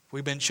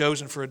 We've been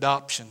chosen for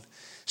adoption.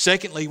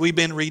 Secondly, we've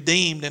been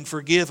redeemed and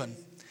forgiven.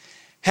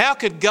 How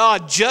could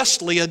God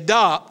justly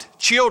adopt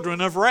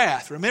children of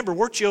wrath? Remember,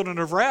 we're children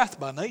of wrath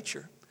by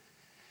nature.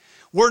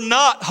 We're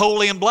not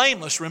holy and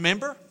blameless,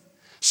 remember?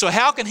 So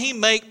how can He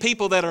make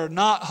people that are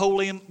not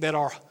holy and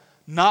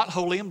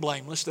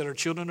blameless, that are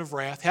children of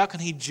wrath, how can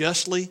He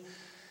justly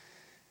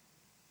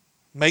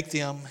make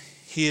them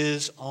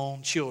His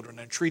own children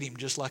and treat Him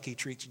just like He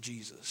treats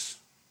Jesus?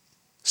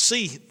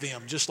 See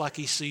them just like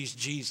He sees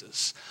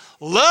Jesus.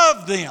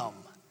 Love them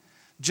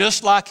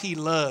just like He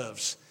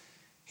loves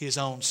His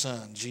own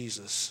Son,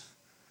 Jesus.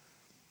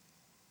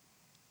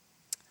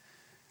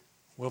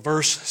 Well,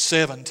 verse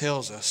 7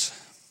 tells us,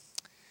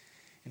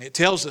 and it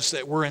tells us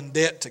that we're in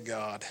debt to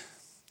God.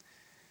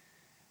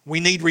 We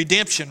need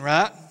redemption,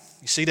 right?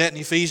 You see that in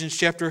Ephesians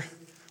chapter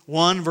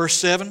 1, verse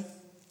 7?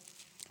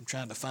 I'm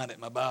trying to find it in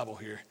my Bible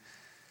here.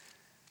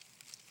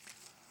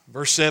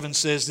 Verse 7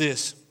 says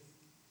this,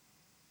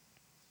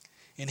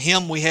 in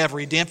Him we have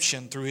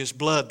redemption through His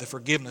blood, the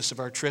forgiveness of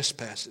our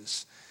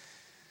trespasses.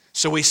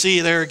 So we see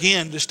there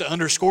again, just to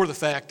underscore the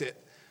fact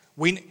that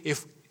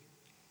if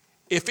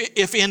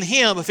in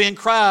Him, if in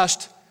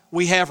Christ,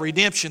 we have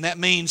redemption, that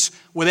means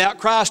without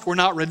Christ we're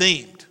not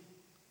redeemed.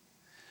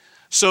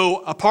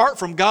 So apart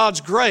from God's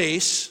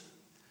grace,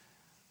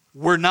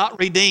 we're not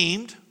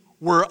redeemed.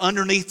 We're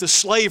underneath the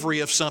slavery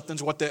of something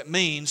is what that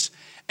means.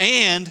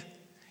 And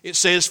it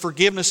says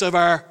forgiveness of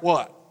our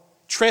what?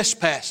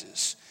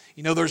 Trespasses.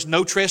 You know, there's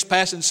no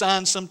trespassing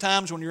signs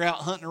sometimes when you're out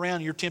hunting around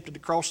and you're tempted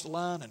to cross the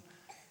line, and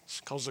it's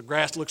because the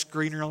grass looks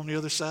greener on the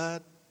other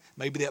side.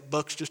 Maybe that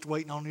buck's just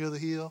waiting on the other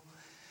hill.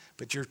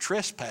 But you're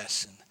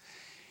trespassing.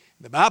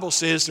 The Bible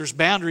says there's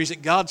boundaries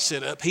that God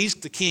set up. He's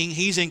the king.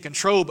 He's in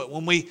control. But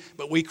when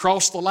we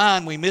cross the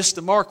line, we miss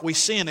the mark, we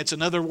sin. It's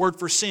another word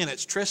for sin.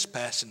 It's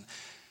trespassing.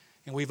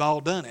 And we've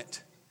all done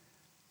it.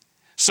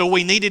 So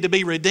we needed to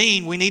be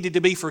redeemed. We needed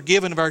to be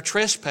forgiven of our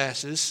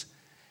trespasses.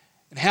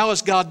 And how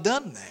has God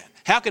done that?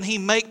 How can He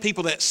make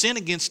people that sin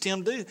against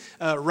Him do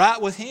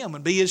right with Him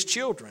and be His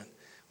children?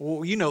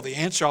 Well, you know the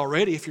answer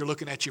already if you're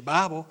looking at your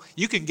Bible.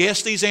 You can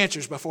guess these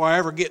answers before I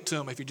ever get to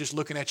them if you're just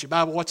looking at your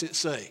Bible. What's it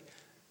say?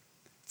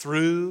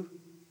 Through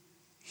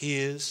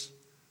His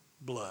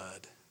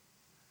blood.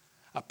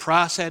 A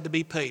price had to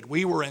be paid.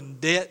 We were in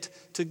debt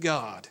to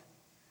God.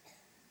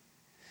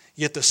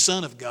 Yet the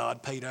Son of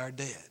God paid our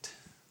debt.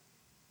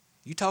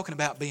 You talking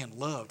about being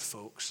loved,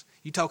 folks.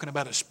 You talking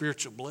about a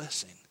spiritual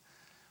blessing.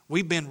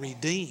 We've been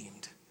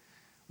redeemed.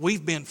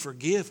 We've been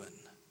forgiven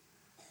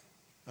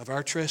of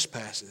our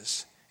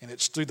trespasses. And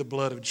it's through the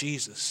blood of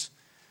Jesus.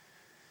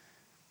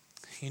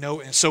 You know,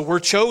 and so we're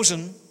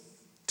chosen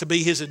to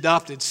be His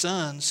adopted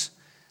sons,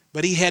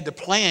 but He had to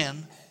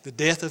plan the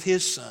death of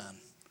His Son.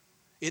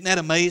 Isn't that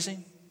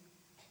amazing?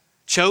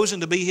 Chosen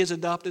to be His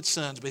adopted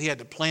sons, but He had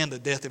to plan the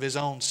death of His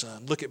own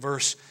Son. Look at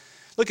verse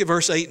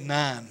 8 and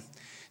 9. It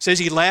says,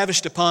 He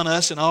lavished upon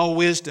us in all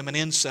wisdom and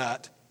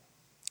insight,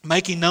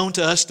 making known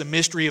to us the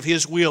mystery of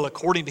His will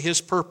according to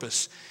His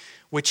purpose,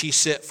 which He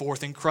set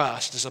forth in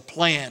Christ as a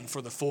plan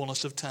for the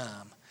fullness of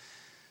time.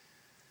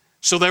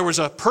 So there was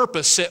a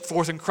purpose set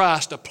forth in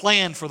Christ, a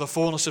plan for the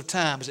fullness of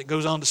time. As it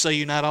goes on to say,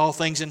 unite all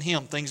things in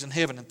Him, things in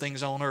heaven and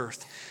things on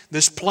earth.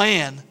 This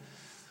plan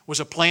was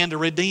a plan to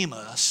redeem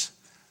us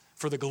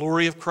for the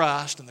glory of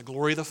Christ and the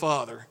glory of the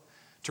Father,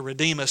 to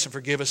redeem us and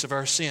forgive us of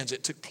our sins.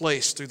 It took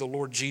place through the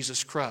Lord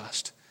Jesus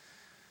Christ.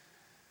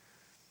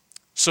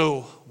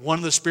 So one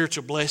of the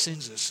spiritual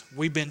blessings is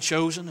we've been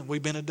chosen and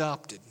we've been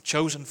adopted,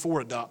 chosen for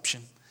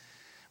adoption.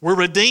 We're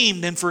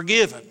redeemed and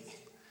forgiven.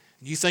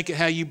 You think of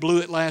how you blew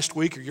it last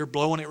week, or you're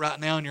blowing it right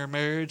now in your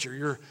marriage, or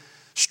you're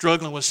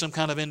struggling with some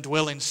kind of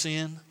indwelling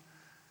sin.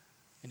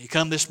 And you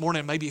come this morning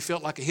and maybe you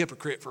felt like a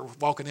hypocrite for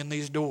walking in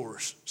these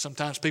doors.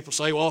 Sometimes people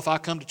say, well, if I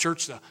come to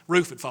church, the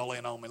roof would fall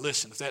in on me.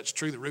 Listen, if that's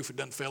true, the roof would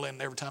done fell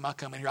in every time I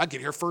come in here. I get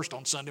here first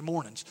on Sunday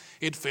mornings.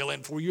 It fell in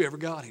before you ever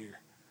got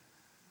here.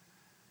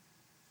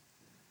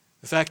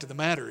 The fact of the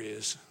matter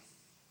is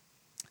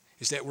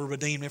that we're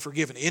redeemed and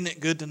forgiven. Isn't it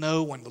good to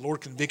know when the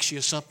Lord convicts you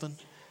of something?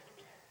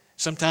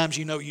 Sometimes,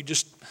 you know,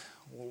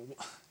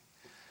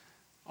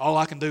 all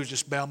I can do is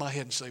just bow my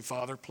head and say,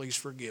 Father, please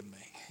forgive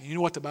me. And you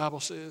know what the Bible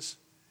says?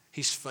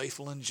 He's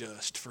faithful and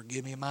just to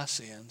forgive me of my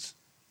sins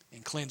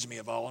and cleanse me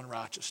of all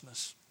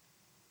unrighteousness.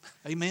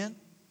 Amen?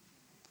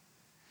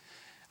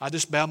 I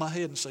just bow my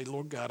head and say,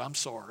 Lord God, I'm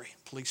sorry.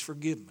 Please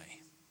forgive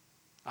me.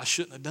 I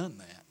shouldn't have done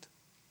that.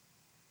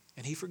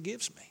 And He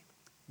forgives me.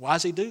 Why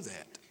does He do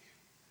that?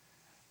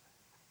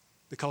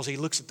 Because He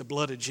looks at the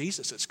blood of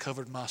Jesus that's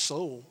covered my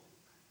soul,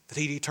 that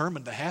He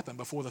determined to happen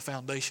before the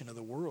foundation of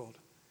the world.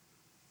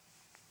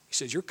 He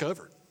says, you're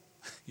covered.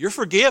 You're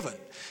forgiven.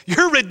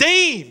 You're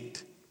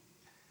redeemed.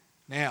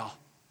 Now,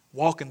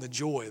 Walk in the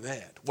joy of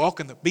that.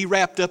 Be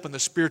wrapped up in the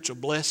spiritual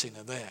blessing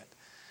of that.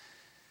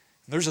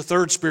 And there's a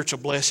third spiritual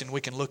blessing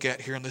we can look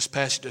at here in this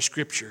passage of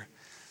Scripture.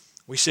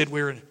 We said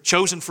we're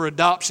chosen for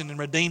adoption and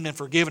redeemed and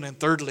forgiven. And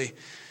thirdly,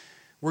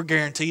 we're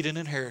guaranteed an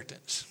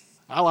inheritance.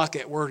 I like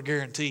that word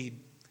guaranteed.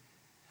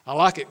 I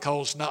like it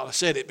because, not I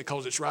said it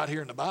because it's right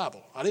here in the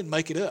Bible. I didn't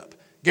make it up.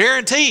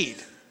 Guaranteed.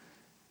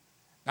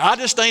 Now, I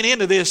just ain't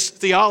into this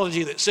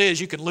theology that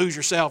says you can lose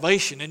your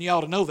salvation, and you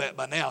ought to know that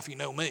by now if you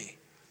know me.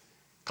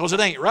 Because it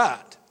ain't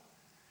right.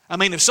 I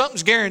mean, if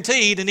something's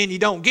guaranteed and then you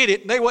don't get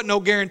it, there wasn't no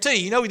guarantee.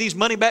 You know these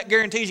money-back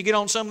guarantees you get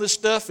on some of this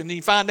stuff, and then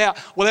you find out,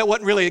 well, that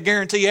wasn't really a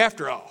guarantee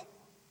after all.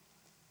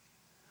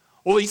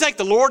 Well, you think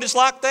the Lord is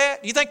like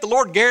that? You think the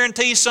Lord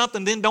guarantees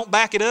something and then don't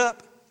back it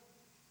up?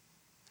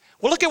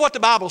 Well, look at what the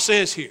Bible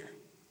says here.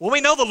 Well,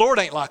 we know the Lord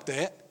ain't like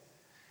that.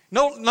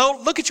 No,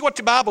 look at what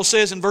the Bible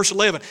says in verse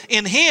 11.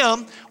 In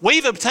Him,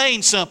 we've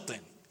obtained something.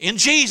 In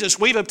Jesus,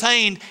 we've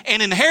obtained an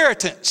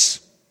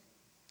inheritance.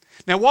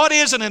 Now, what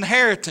is an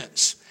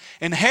inheritance?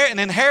 An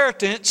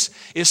inheritance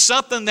is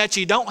something that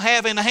you don't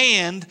have in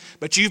hand,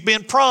 but you've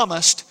been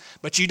promised,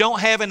 but you don't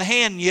have in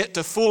hand yet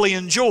to fully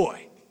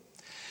enjoy.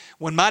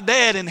 When my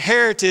dad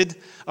inherited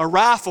a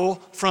rifle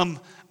from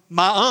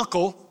my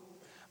uncle,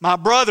 my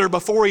brother,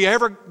 before he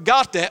ever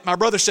got that, my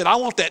brother said, I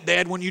want that,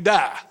 Dad, when you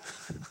die.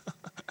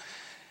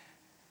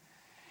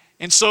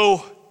 And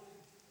so,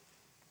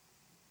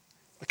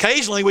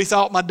 occasionally we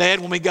thought my dad,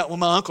 when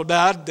my uncle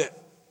died, that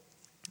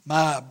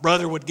my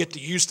brother would get to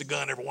use the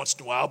gun every once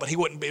in a while, but he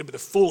wouldn't be able to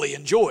fully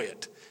enjoy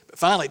it. But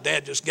finally,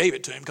 Dad just gave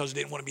it to him because he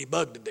didn't want to be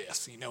bugged to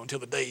death, until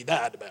the day he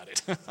died about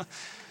it.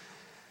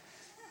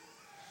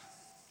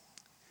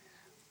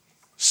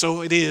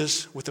 So it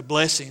is with the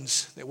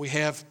blessings that we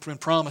have been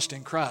promised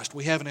in Christ.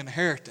 We have an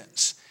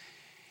inheritance.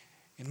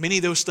 And many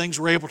of those things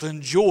we're able to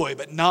enjoy,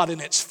 but not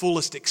in its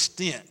fullest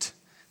extent.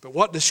 But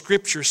what does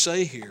Scripture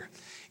say here?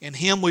 In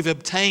Him we've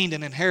obtained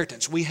an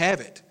inheritance. We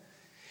have it.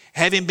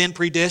 Having been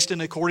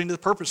predestined according to the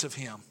purpose of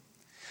Him,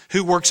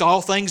 who works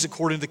all things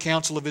according to the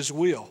counsel of His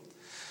will,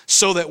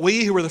 so that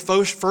we who were the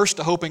first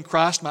to hope in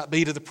Christ might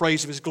be to the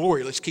praise of His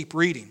glory. Let's keep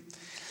reading.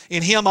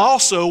 In Him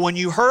also, when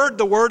you heard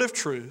the word of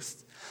truth,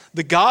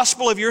 the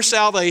gospel of your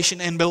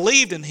salvation, and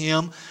believed in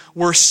Him,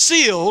 were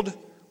sealed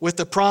with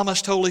the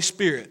promised Holy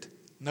Spirit.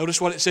 Notice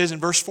what it says in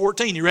verse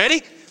 14. You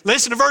ready?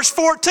 Listen to verse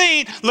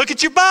 14. Look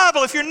at your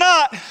Bible if you're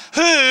not.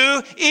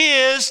 Who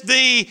is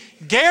the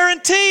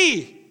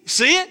guarantee?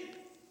 See it?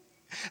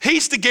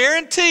 He's the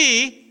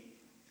guarantee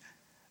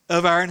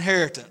of our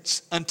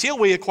inheritance until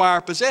we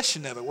acquire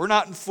possession of it. We're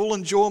not in full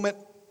enjoyment,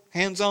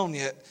 hands-on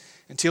yet,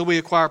 until we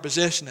acquire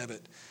possession of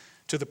it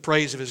to the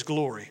praise of His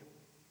glory.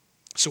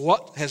 So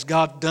what has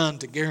God done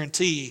to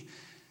guarantee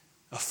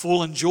a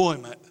full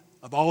enjoyment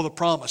of all the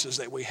promises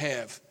that we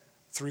have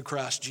through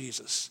Christ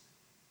Jesus?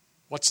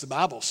 What's the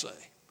Bible say?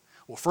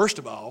 Well, first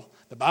of all,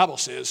 the Bible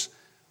says,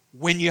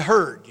 when you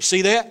heard. You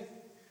see that?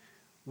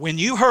 When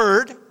you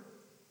heard,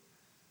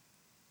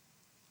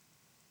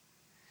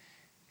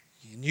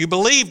 and you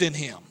believed in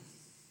Him.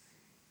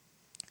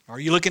 Are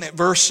you looking at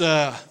verse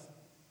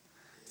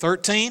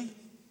 13?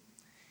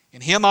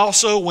 In Him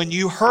also, when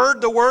you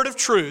heard the word of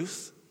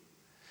truth,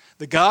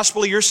 the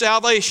gospel of your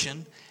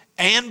salvation,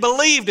 and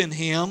believed in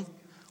Him,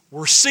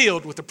 were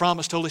sealed with the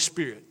promised Holy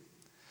Spirit.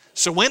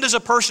 So when does a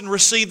person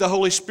receive the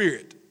Holy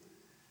Spirit?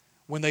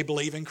 When they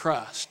believe in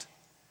Christ.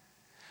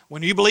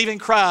 When you believe in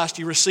Christ,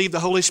 you receive the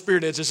Holy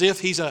Spirit. It's as if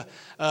He's a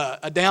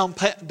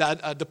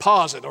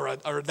deposit or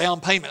a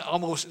down payment,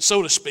 almost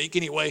so to speak.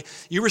 Anyway,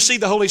 you receive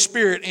the Holy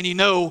Spirit and you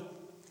know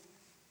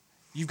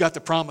you've got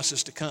the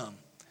promises to come.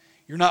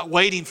 You're not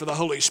waiting for the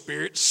Holy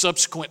Spirit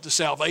subsequent to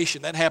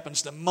salvation. That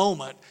happens the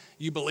moment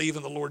you believe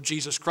in the Lord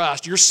Jesus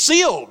Christ. You're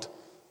sealed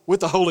with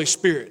the Holy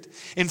Spirit.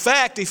 In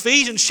fact,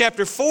 Ephesians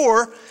chapter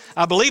 4,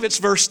 I believe it's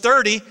verse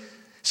 30,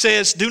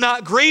 says, do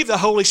not grieve the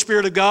Holy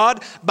Spirit of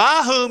God,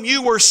 by whom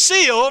you were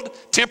sealed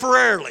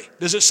temporarily.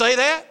 Does it say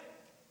that?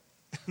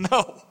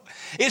 No.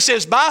 It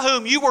says, by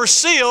whom you were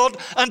sealed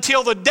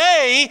until the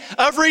day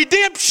of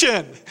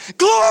redemption.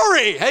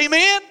 Glory!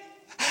 Amen?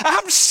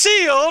 I'm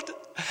sealed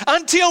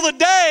until the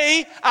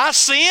day I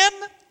sin,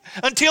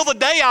 until the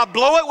day I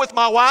blow it with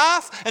my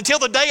wife, until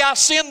the day I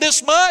sin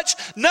this much.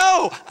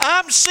 No,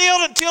 I'm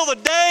sealed until the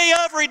day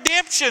of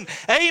redemption.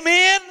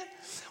 Amen?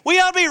 We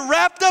ought to be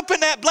wrapped up in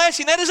that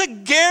blessing. That is a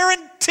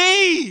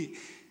guarantee.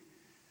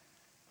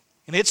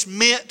 And it's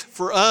meant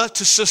for us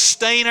to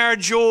sustain our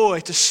joy,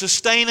 to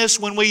sustain us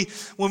when we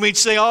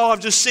say, oh,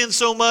 I've just sinned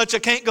so much, I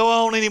can't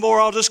go on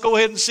anymore, I'll just go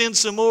ahead and sin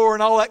some more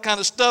and all that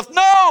kind of stuff.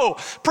 No!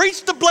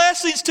 Preach the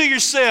blessings to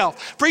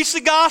yourself. Preach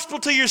the gospel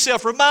to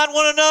yourself. Remind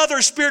one another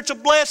of spiritual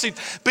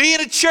blessings. Be in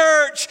a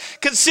church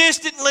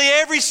consistently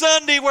every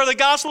Sunday where the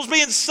gospel's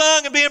being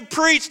sung and being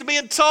preached and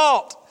being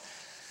taught.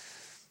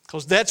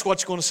 Because that's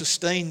what's going to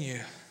sustain you.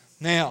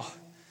 Now,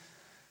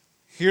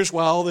 here's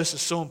why all this is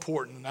so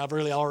important, and I've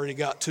really already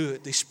got to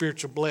it, these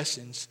spiritual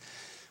blessings.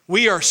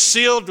 We are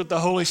sealed with the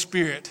Holy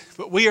Spirit,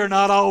 but we are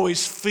not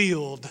always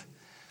filled.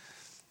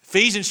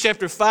 Ephesians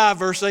chapter 5,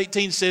 verse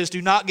 18 says,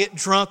 do not get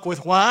drunk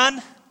with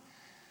wine,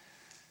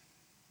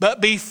 but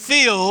be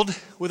filled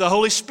with the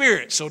Holy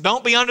Spirit. So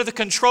don't be under the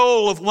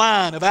control of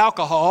wine, of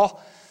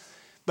alcohol,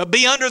 but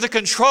be under the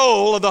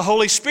control of the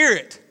Holy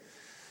Spirit.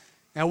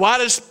 Now, why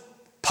does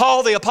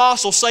Paul the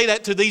Apostle say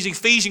that to these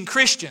Ephesian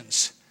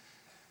Christians?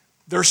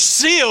 They're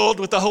sealed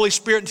with the Holy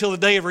Spirit until the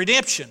day of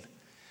redemption.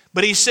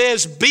 But he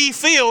says, be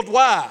filled.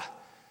 Why?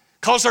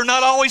 Because they're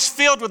not always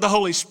filled with the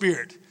Holy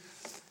Spirit.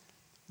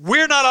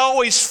 We're not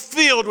always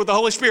filled with the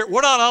Holy Spirit. We're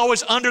not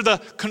always under the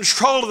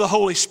control of the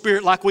Holy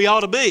Spirit like we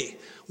ought to be.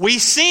 We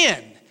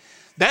sin.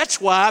 That's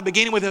why,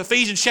 beginning with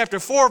Ephesians chapter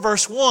 4,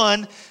 verse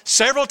 1,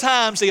 several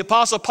times the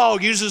Apostle Paul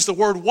uses the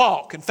word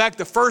walk. In fact,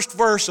 the first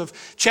verse of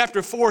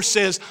chapter 4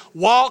 says,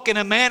 walk in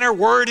a manner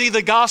worthy of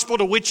the gospel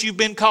to which you've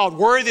been called,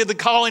 worthy of the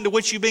calling to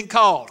which you've been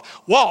called.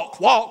 Walk,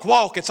 walk,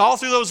 walk. It's all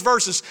through those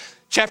verses,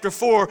 chapter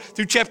 4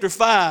 through chapter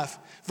 5.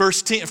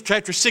 Verse 10,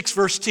 chapter 6,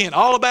 verse 10.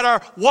 All about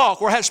our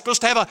walk. We're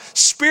supposed to have a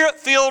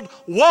spirit-filled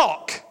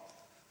walk.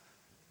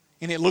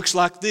 And it looks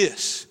like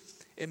this.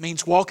 It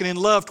means walking in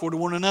love toward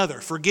one another,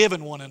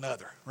 forgiving one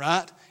another,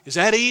 right? Is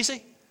that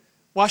easy?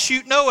 Why,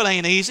 shoot, no, it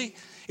ain't easy.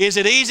 Is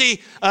it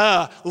easy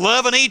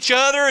loving each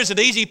other? Is it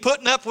easy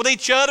putting up with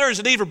each other? Is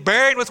it easy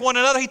bearing with one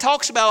another? He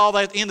talks about all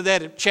that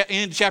into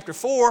chapter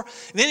 4.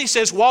 And then he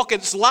says, walk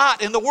as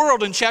light in the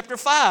world in chapter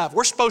 5.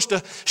 We're supposed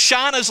to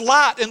shine as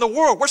light in the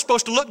world. We're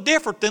supposed to look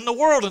different than the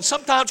world. And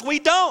sometimes we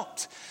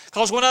don't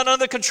because we're not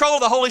under the control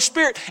of the Holy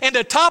Spirit. And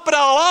to top it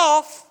all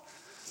off,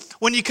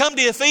 when you come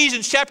to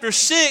Ephesians chapter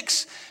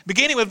 6,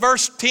 beginning with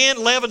verse 10,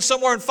 11,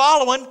 somewhere and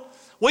following,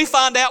 we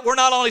find out we're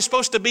not only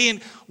supposed to be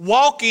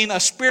walking a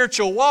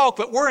spiritual walk,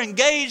 but we're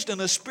engaged in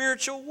a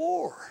spiritual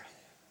war.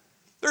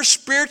 There's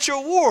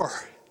spiritual war.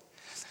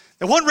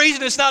 And one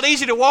reason it's not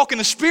easy to walk in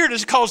the Spirit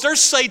is because there's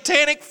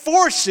satanic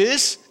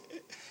forces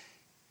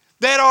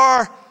that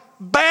are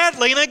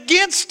battling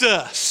against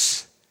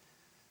us.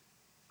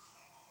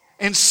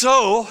 And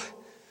so,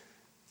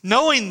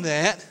 knowing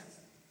that,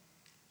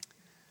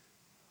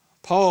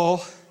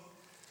 Paul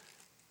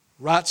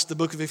writes the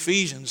book of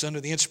Ephesians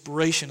under the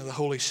inspiration of the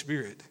Holy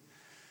Spirit.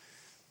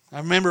 I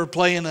remember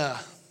playing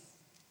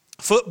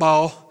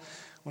football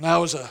when I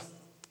was a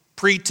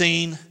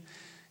preteen,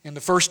 and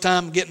the first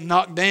time getting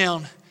knocked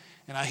down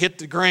and I hit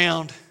the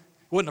ground. It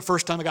wasn't the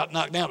first time I got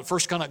knocked down. The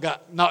first time I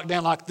got knocked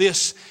down like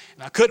this,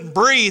 and I couldn't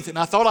breathe, and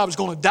I thought I was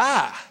going to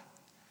die.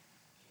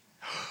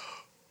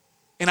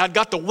 And I'd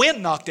got the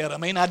wind knocked out of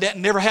me, and I'd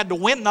never had the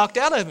wind knocked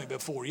out of me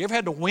before. You ever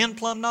had the wind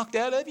plumb knocked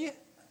out of you?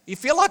 You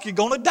feel like you're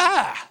going to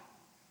die.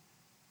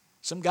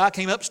 Some guy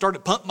came up and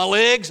started pumping my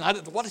legs. And I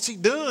didn't, what is he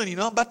doing? You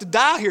know, I'm about to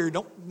die here.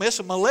 Don't mess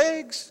with my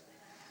legs.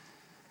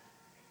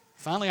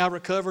 Finally, I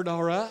recovered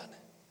all right.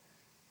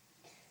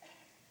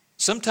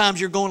 Sometimes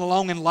you're going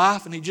along in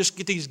life and you just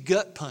get these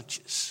gut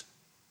punches.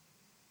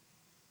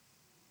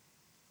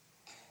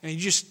 And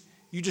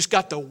you just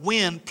got the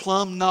wind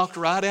plumb knocked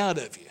right out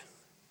of you.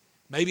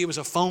 Maybe it was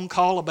a phone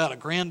call about a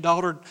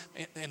granddaughter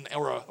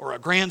or a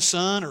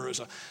grandson, or it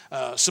was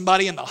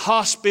somebody in the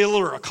hospital,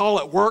 or a call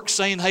at work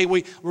saying, hey,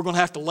 we're going to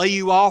have to lay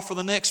you off for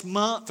the next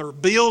month, or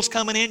bills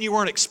coming in you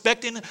weren't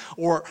expecting,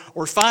 or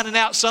finding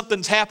out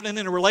something's happening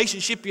in a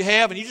relationship you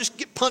have, and you just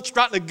get punched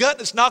right in the gut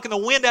and it's knocking the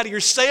wind out of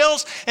your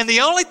sails, and the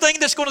only thing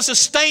that's going to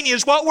sustain you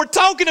is what we're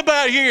talking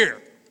about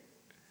here.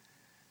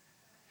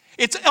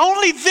 It's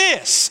only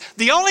this.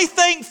 The only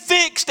thing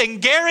fixed and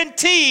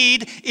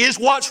guaranteed is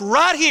what's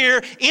right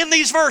here in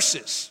these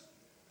verses.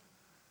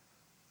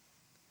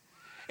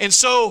 And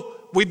so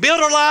we build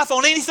our life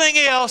on anything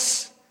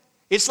else,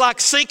 it's like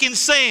sinking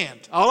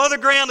sand. All other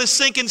ground is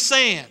sinking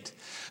sand.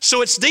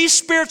 So it's these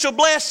spiritual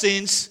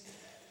blessings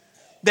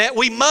that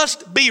we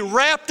must be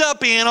wrapped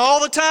up in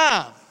all the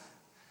time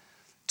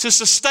to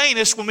sustain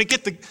us when we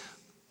get the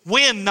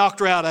wind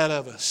knocked right out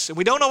of us. And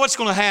we don't know what's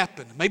going to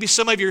happen. Maybe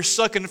some of you are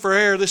sucking for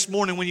air this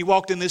morning when you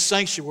walked in this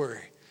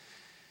sanctuary.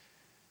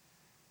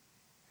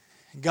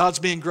 And God's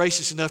being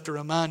gracious enough to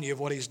remind you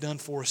of what He's done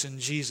for us in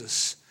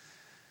Jesus,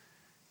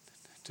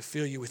 to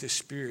fill you with His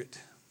Spirit.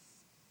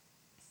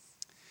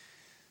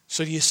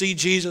 So do you see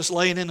Jesus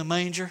laying in the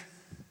manger?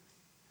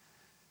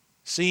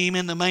 See Him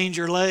in the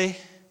manger lay?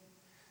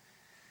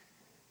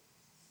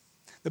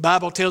 The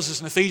Bible tells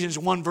us in Ephesians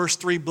 1 verse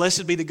 3,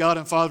 blessed be the God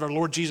and Father of our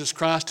Lord Jesus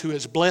Christ, who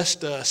has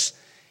blessed us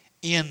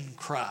in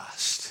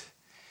Christ.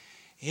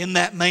 In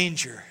that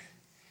manger,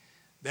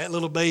 that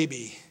little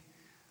baby,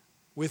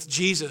 with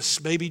Jesus,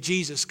 baby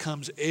Jesus,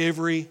 comes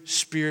every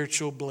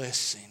spiritual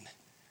blessing.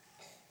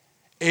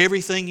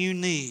 Everything you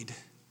need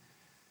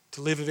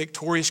to live a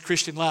victorious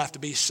Christian life, to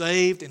be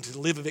saved and to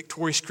live a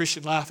victorious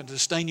Christian life and to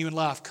sustain you in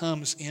life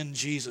comes in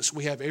Jesus.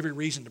 We have every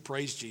reason to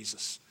praise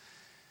Jesus.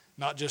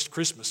 Not just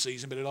Christmas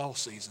season, but at all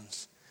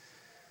seasons.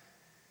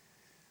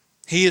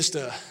 He is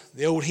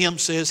the old hymn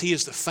says, He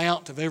is the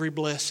fount of every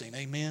blessing.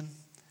 Amen.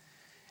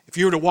 If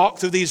you were to walk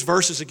through these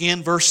verses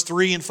again, verse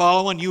 3 and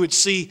following, you would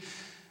see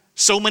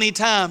so many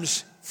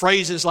times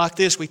phrases like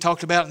this we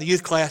talked about in the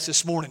youth class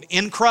this morning.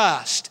 In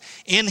Christ,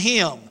 in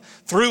Him,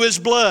 through His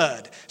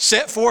blood,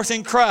 set forth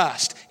in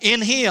Christ,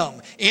 in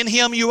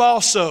Him you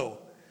also.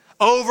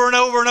 Over and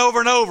over and over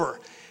and over.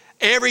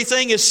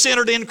 Everything is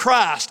centered in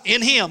Christ,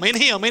 in Him, in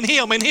Him, in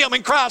Him, in Him,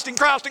 in Christ, in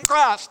Christ, in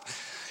Christ.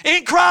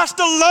 In Christ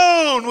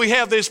alone we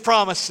have these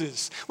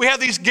promises. We have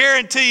these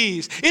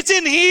guarantees. It's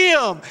in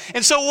Him.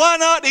 And so why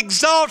not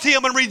exalt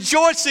Him and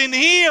rejoice in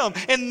Him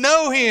and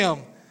know Him?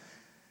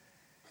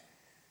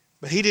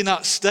 But He did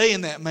not stay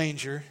in that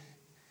manger.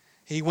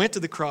 He went to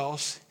the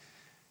cross.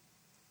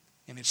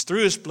 And it's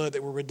through His blood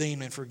that we're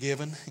redeemed and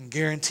forgiven and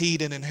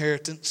guaranteed an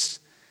inheritance.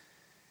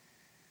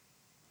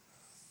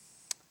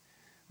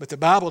 But the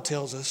Bible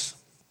tells us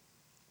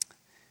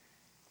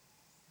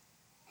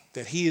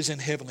that He is in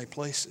heavenly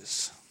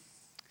places.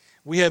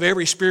 We have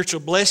every spiritual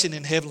blessing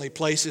in heavenly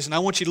places. And I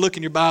want you to look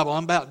in your Bible.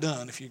 I'm about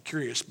done if you're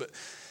curious, but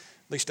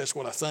at least that's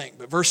what I think.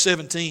 But verse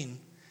 17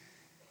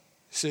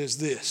 says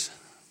this.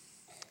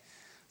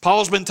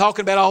 Paul's been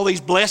talking about all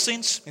these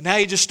blessings, and now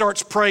he just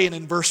starts praying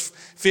in verse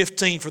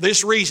 15. For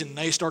this reason,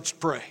 now he starts to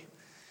pray.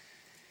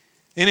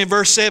 And in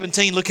verse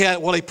 17, look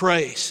at what he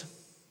prays.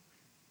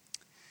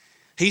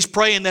 He's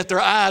praying that their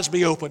eyes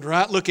be opened,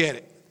 right? Look at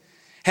it.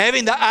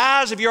 Having the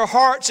eyes of your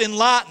hearts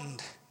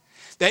enlightened,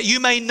 that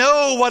you may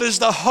know what is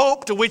the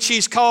hope to which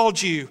He's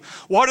called you.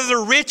 What are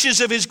the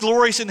riches of His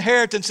glorious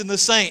inheritance in the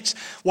saints?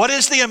 What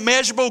is the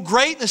immeasurable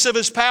greatness of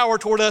His power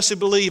toward us who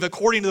believe,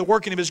 according to the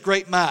working of His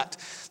great might?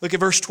 Look at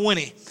verse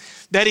 20.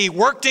 That He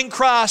worked in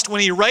Christ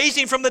when He raised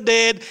Him from the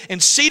dead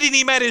and seated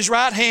Him at His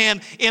right hand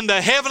in the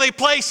heavenly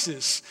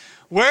places.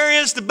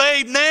 Where is the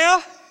babe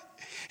now?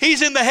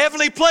 He's in the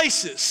heavenly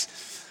places.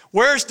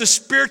 Where's the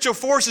spiritual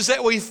forces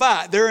that we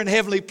fight? They're in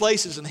heavenly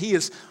places, and He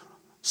is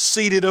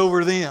seated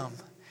over them.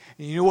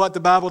 And you know what the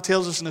Bible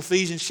tells us in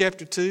Ephesians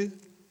chapter 2?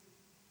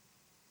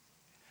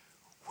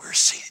 We're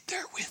seated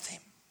there with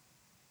Him.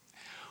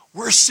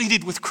 We're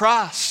seated with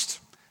Christ.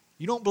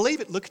 You don't believe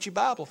it? Look at your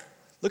Bible.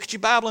 Look at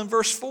your Bible in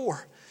verse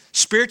 4.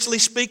 Spiritually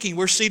speaking,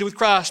 we're seated with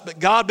Christ. But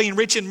God, being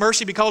rich in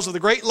mercy because of the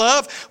great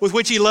love with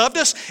which He loved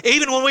us,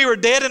 even when we were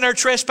dead in our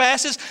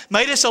trespasses,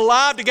 made us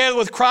alive together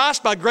with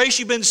Christ. By grace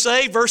you've been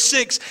saved. Verse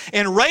 6.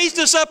 And raised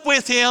us up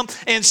with Him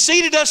and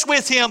seated us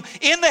with Him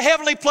in the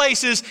heavenly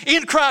places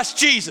in Christ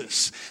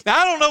Jesus. Now,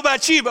 I don't know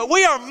about you, but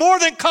we are more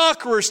than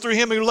conquerors through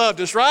Him who loved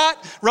us, right?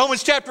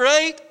 Romans chapter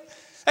 8.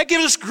 That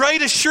gives us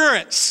great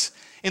assurance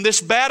in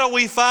this battle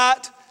we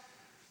fight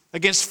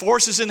against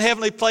forces in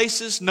heavenly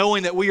places,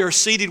 knowing that we are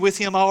seated with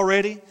Him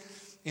already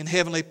in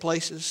heavenly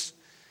places.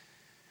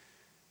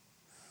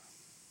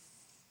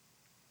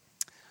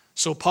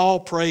 So Paul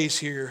prays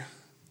here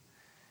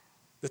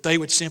that they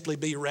would simply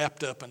be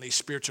wrapped up in these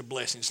spiritual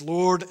blessings.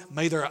 Lord,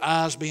 may their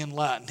eyes be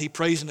enlightened. He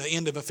prays in the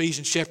end of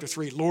Ephesians chapter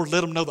 3, Lord,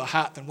 let them know the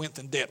height and width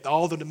and depth,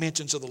 all the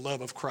dimensions of the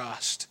love of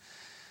Christ,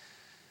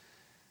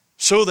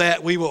 so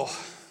that we will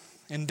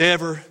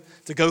endeavor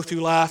to go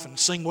through life and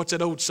sing, what's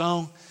that old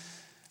song?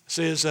 It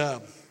says,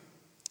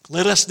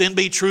 let us then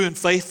be true and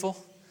faithful,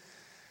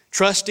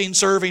 trusting,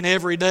 serving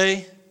every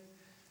day.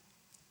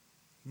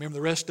 Remember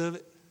the rest of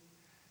it?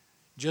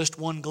 Just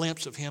one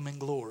glimpse of Him in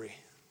glory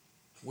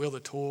will the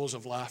toils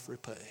of life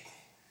repay.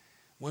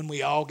 When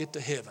we all get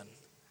to heaven,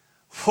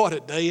 what a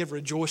day of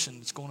rejoicing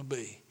it's going to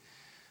be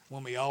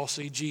when we all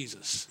see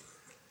Jesus.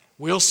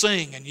 We'll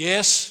sing, and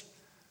yes,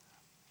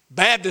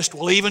 Baptists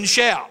will even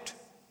shout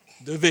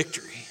the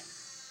victory.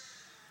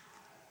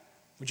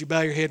 Would you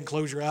bow your head and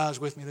close your eyes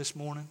with me this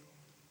morning?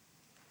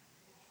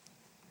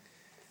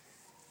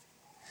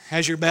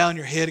 As you're bowing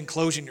your head and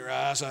closing your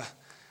eyes,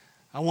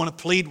 I want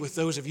to plead with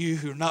those of you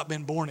who have not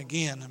been born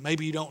again.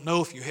 Maybe you don't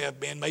know if you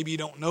have been. Maybe you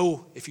don't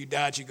know if you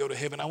died, you go to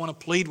heaven. I want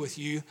to plead with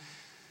you,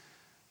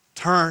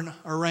 turn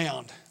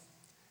around.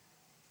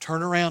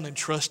 Turn around and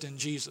trust in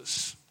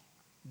Jesus.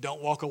 Don't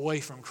walk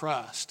away from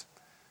Christ.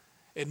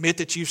 Admit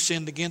that you've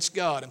sinned against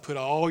God and put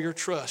all your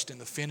trust in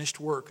the finished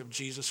work of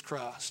Jesus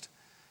Christ.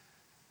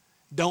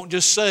 Don't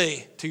just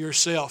say to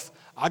yourself,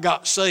 I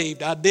got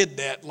saved, I did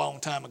that a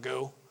long time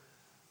ago.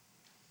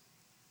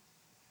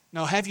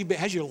 No,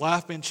 has your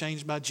life been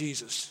changed by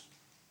Jesus?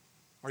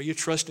 Are you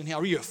trusting Him?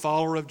 Are you a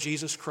follower of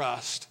Jesus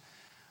Christ?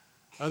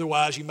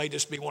 Otherwise, you may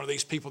just be one of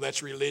these people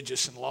that's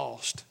religious and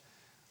lost.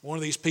 One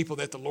of these people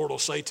that the Lord will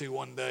say to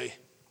one day,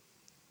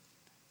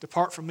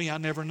 depart from me, I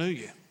never knew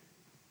you.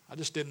 I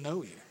just didn't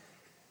know you.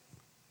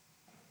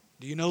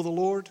 Do you know the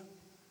Lord?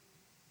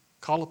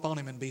 Call upon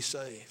Him and be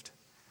saved.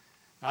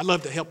 I'd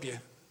love to help you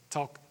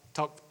talk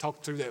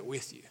through that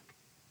with you.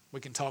 We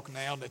can talk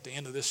now at the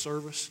end of this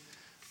service,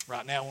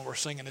 right now when we're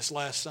singing this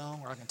last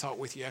song, or I can talk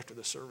with you after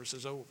the service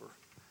is over.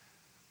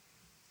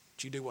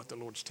 But you do what the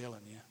Lord's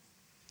telling you.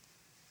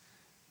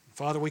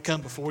 Father, we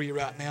come before you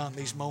right now in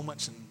these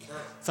moments, and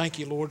thank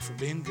you, Lord, for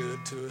being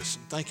good to us,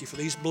 and thank you for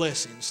these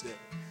blessings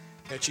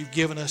that you've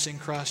given us in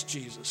Christ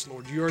Jesus.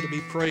 Lord, you are to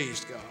be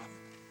praised, God.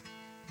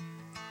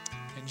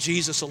 And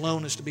Jesus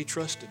alone is to be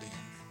trusted in.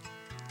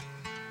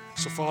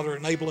 So, Father,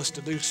 enable us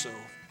to do so.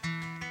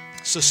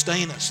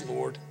 Sustain us,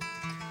 Lord,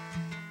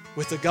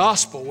 with the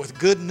gospel, with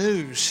good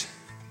news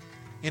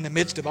in the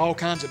midst of all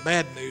kinds of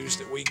bad news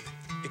that we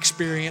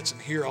experience and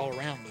hear all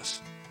around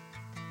us.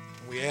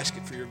 And we ask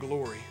it for your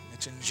glory.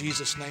 It's in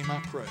Jesus' name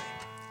I pray.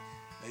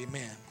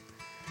 Amen.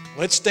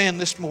 Let's stand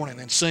this morning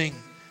and sing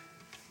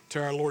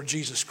to our Lord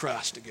Jesus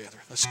Christ together.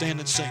 Let's stand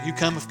and sing. You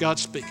come if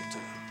God's speaking to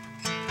you.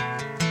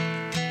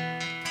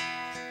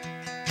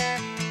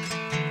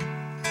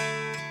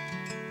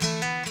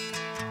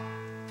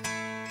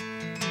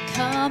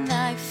 Come,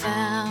 thy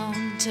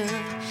fount of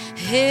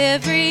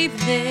every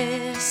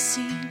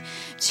blessing,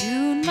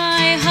 tune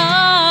my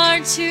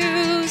heart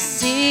to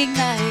sing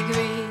thy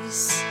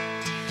grace.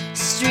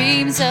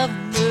 Streams of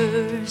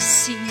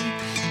mercy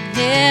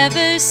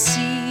never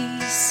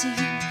ceasing,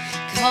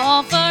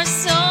 call for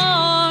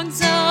songs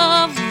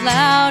of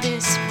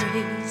loudest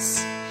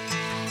praise.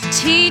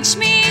 Teach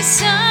me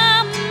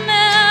some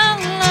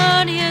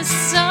melodious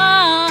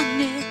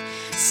sonnet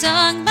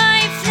sung by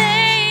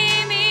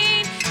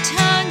flaming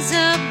tongues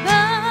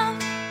above.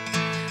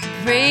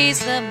 Praise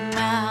the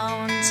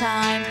mount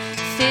I'm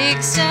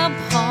fixed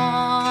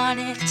upon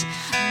it,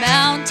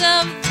 mount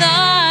of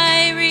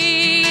thy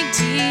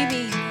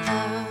redeeming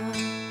love.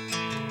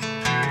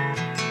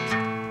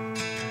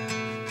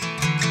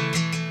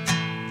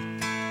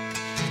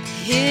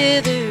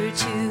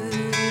 Hitherto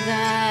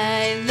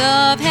thy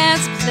love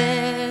has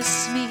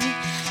blessed me,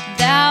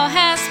 thou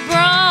hast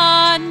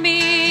brought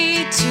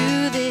me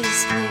to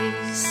this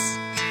place,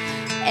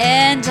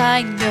 and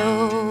I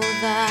know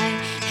thy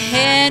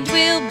hand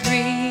will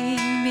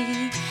bring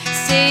me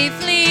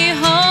safely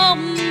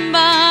home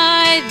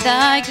by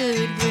thy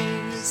good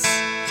grace.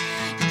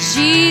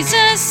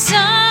 Jesus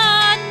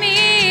sought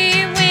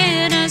me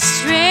when a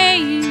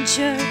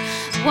stranger,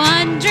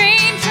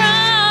 wandering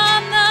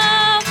from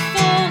the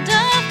fold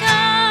of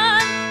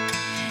God,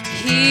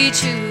 he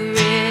to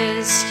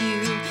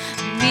rescue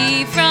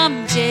me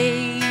from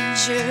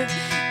danger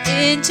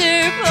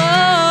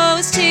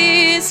interposed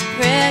his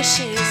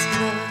precious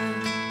blood.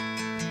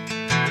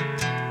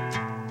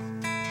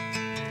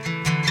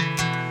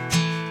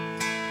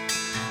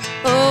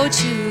 Oh,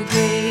 to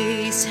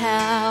grace,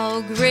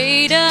 how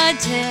great a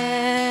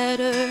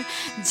debtor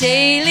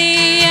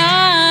daily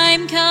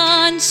I'm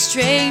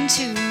constrained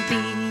to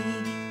be.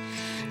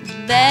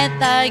 Let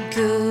thy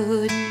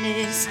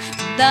goodness,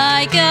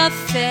 like a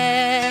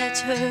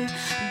fetter,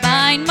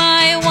 bind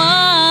my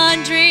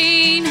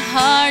wandering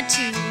heart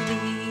to thee.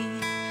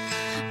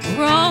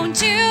 Prone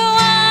to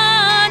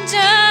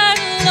wander,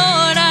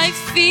 Lord, I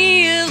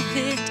feel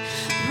it,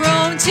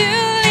 prone to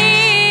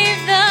leave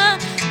the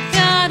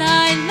God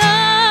I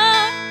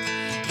love.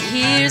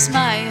 Here's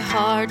my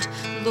heart,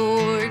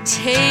 Lord,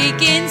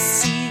 take and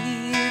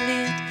seal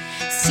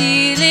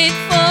it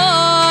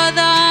for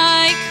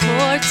thy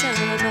courts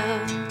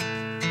above.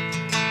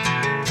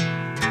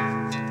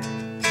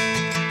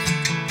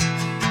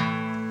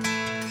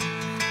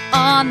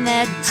 On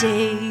that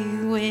day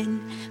when,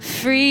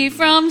 free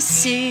from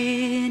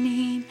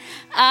sinning,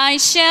 I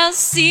shall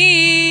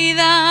see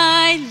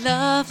thy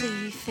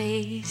lovely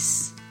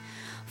face,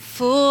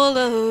 full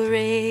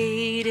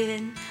arrayed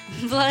in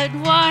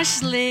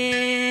blood-washed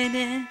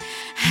linen,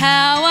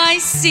 how I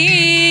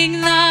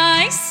sing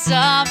thy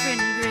sovereign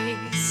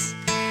grace.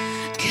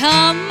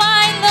 Come,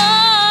 my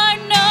Lord,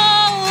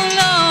 no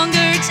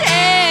longer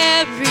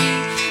tarry,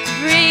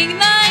 bring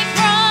thy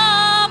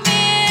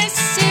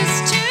promises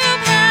to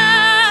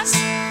pass,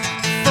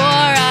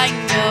 for I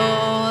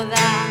know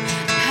thy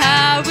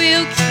power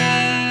will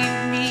keep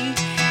me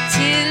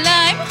till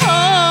I'm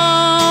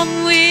home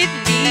with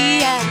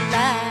thee at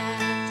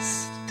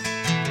last.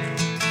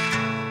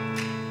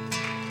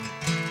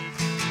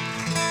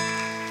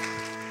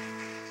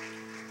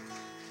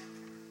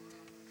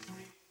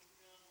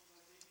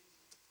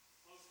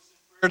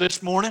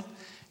 This morning,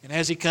 and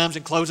as he comes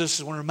and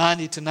closes, I want to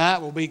remind you tonight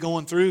we'll be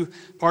going through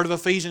part of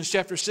Ephesians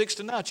chapter 6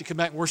 tonight. You come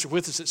back and worship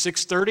with us at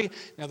 6:30.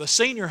 Now the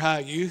senior high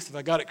youth, if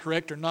I got it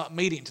correct, are not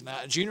meeting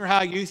tonight. Junior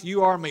high youth,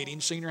 you are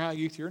meeting. Senior high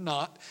youth, you're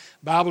not.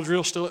 Bible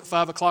drill still at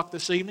 5 o'clock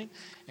this evening.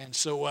 And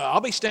so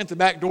I'll be standing at the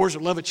back doors.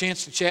 I'd love a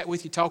chance to chat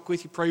with you, talk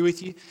with you, pray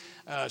with you.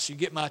 So you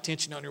get my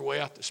attention on your way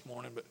out this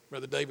morning. But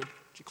Brother David,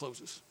 would you close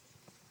us?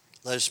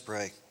 Let us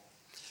pray.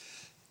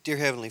 Dear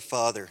Heavenly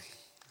Father,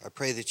 I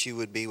pray that you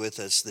would be with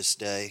us this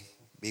day.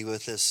 Be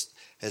with us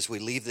as we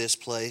leave this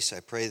place.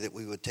 I pray that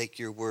we would take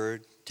your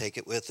word, take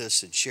it with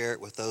us, and share it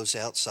with those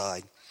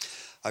outside.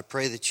 I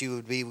pray that you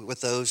would be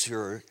with those who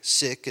are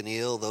sick and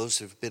ill, those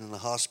who have been in the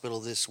hospital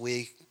this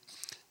week,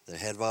 that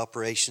have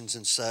operations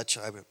and such.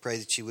 I pray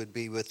that you would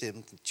be with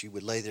them, that you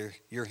would lay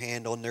your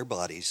hand on their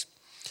bodies.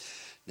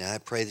 Now I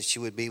pray that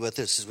you would be with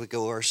us as we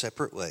go our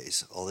separate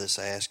ways. All this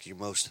I ask in your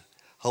most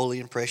holy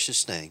and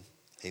precious name.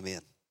 Amen.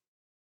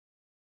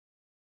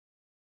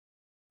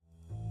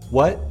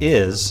 What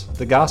is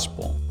the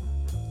gospel?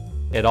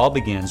 It all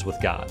begins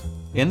with God.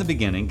 In the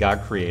beginning,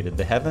 God created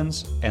the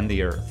heavens and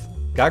the earth.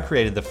 God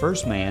created the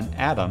first man,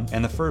 Adam,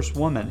 and the first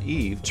woman,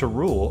 Eve, to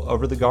rule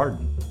over the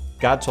garden.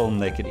 God told them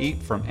they could eat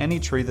from any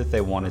tree that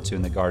they wanted to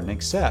in the garden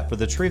except for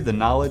the tree of the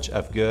knowledge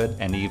of good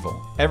and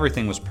evil.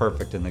 Everything was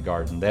perfect in the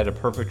garden. They had a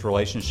perfect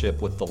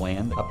relationship with the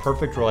land, a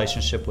perfect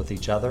relationship with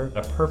each other,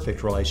 a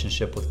perfect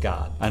relationship with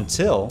God,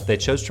 until they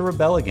chose to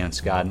rebel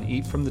against God and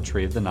eat from the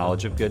tree of the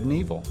knowledge of good and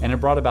evil. And it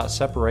brought about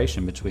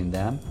separation between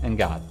them and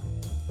God.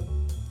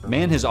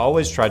 Man has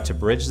always tried to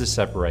bridge the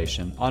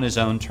separation on his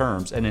own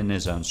terms and in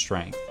his own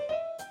strength.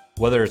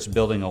 Whether it's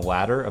building a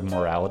ladder of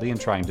morality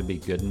and trying to be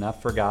good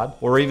enough for God,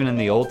 or even in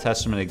the Old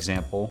Testament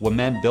example, when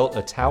men built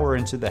a tower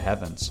into the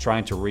heavens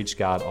trying to reach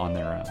God on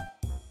their own.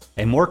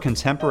 A more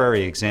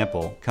contemporary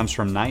example comes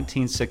from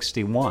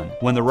 1961,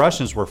 when the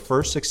Russians were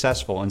first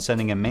successful in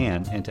sending a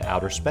man into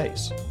outer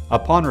space.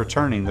 Upon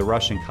returning, the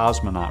Russian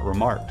cosmonaut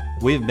remarked,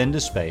 "We have been to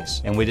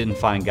space, and we didn't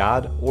find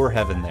God or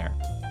heaven there."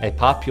 A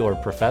popular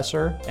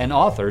professor and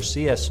author,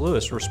 C.S.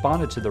 Lewis,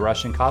 responded to the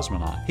Russian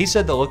cosmonaut. He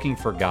said that looking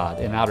for God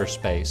in outer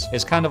space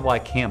is kind of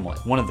like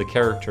Hamlet, one of the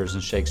characters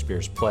in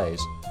Shakespeare's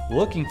plays,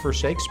 looking for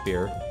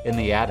Shakespeare in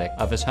the attic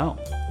of his home.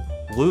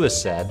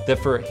 Lewis said that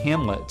for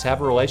Hamlet to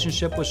have a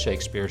relationship with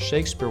Shakespeare,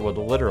 Shakespeare would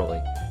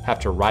literally have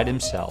to write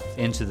himself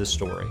into the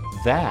story.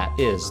 That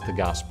is the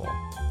gospel.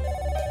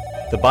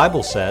 The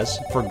Bible says,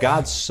 "For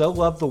God so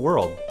loved the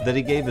world that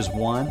he gave his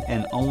one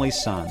and only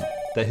Son,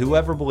 that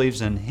whoever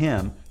believes in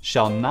him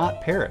shall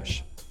not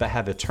perish, but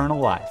have eternal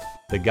life."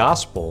 The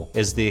gospel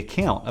is the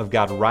account of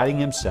God writing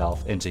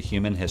himself into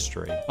human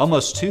history.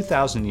 Almost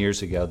 2,000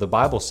 years ago, the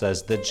Bible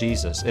says that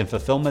Jesus, in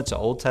fulfillment to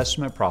Old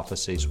Testament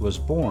prophecies, was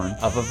born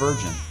of a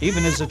virgin.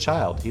 Even as a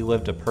child, he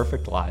lived a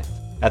perfect life.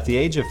 At the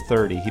age of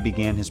 30, he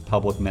began his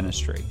public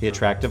ministry. He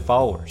attracted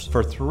followers.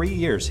 For 3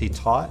 years, he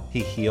taught, he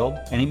healed,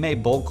 and he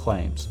made bold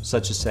claims,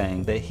 such as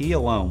saying that he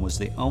alone was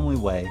the only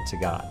way to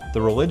God.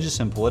 The religious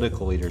and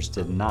political leaders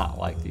did not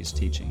like these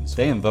teachings.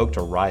 They invoked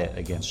a riot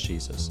against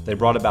Jesus. They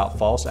brought about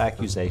false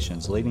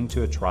accusations leading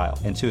to a trial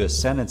and to a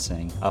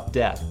sentencing of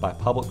death by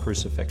public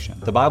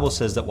crucifixion. The Bible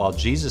says that while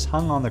Jesus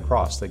hung on the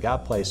cross, that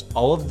God placed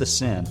all of the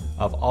sin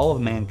of all of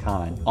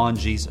mankind on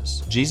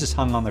Jesus. Jesus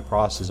hung on the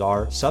cross as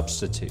our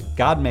substitute.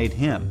 God made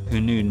him,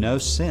 who knew no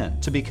sin,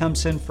 to become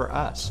sin for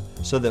us,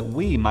 so that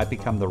we might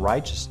become the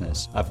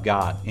righteousness of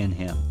God in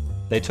him.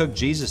 They took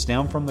Jesus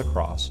down from the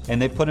cross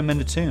and they put him in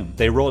a tomb.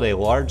 They rolled a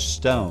large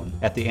stone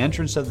at the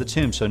entrance of the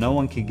tomb so no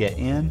one could get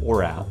in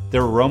or out.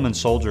 There were Roman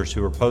soldiers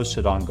who were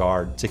posted on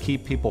guard to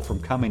keep people from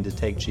coming to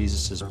take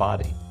Jesus'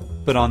 body.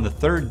 But on the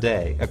third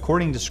day,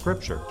 according to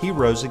Scripture, he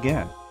rose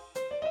again.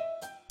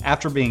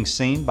 After being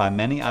seen by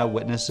many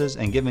eyewitnesses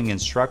and giving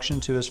instruction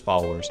to his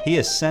followers, he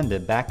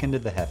ascended back into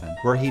the heaven,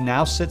 where he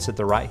now sits at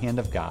the right hand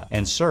of God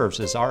and serves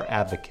as our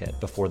advocate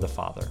before the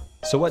Father.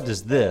 So what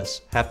does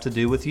this have to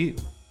do with you?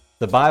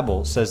 The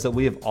Bible says that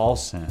we have all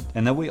sinned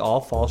and that we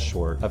all fall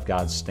short of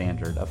God's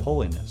standard of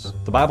holiness.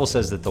 The Bible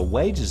says that the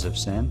wages of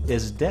sin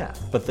is death,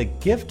 but the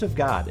gift of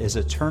God is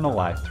eternal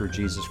life through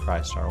Jesus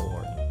Christ our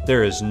Lord.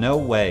 There is no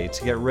way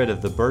to get rid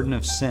of the burden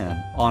of sin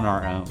on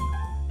our own.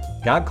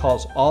 God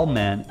calls all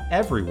men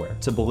everywhere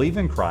to believe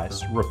in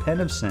Christ,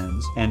 repent of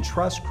sins, and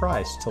trust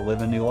Christ to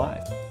live a new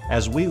life.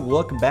 As we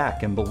look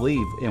back and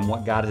believe in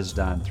what God has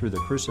done through the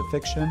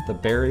crucifixion, the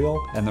burial,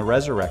 and the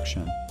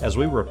resurrection, as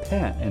we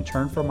repent and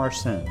turn from our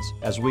sins,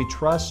 as we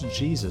trust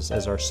Jesus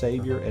as our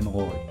Savior and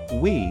Lord,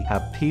 we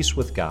have peace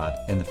with God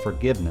and the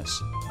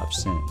forgiveness of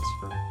sins.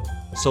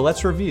 So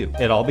let's review.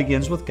 It all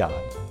begins with God.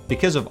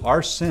 Because of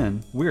our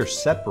sin, we are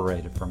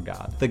separated from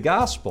God. The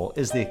gospel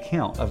is the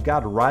account of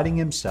God writing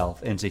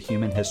himself into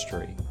human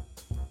history.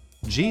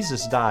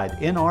 Jesus died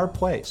in our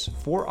place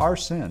for our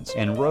sins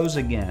and rose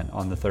again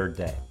on the third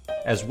day.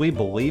 As we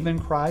believe in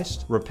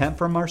Christ, repent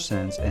from our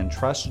sins, and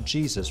trust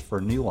Jesus for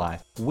new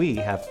life, we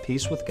have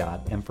peace with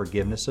God and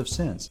forgiveness of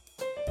sins.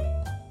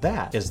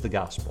 That is the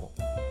gospel.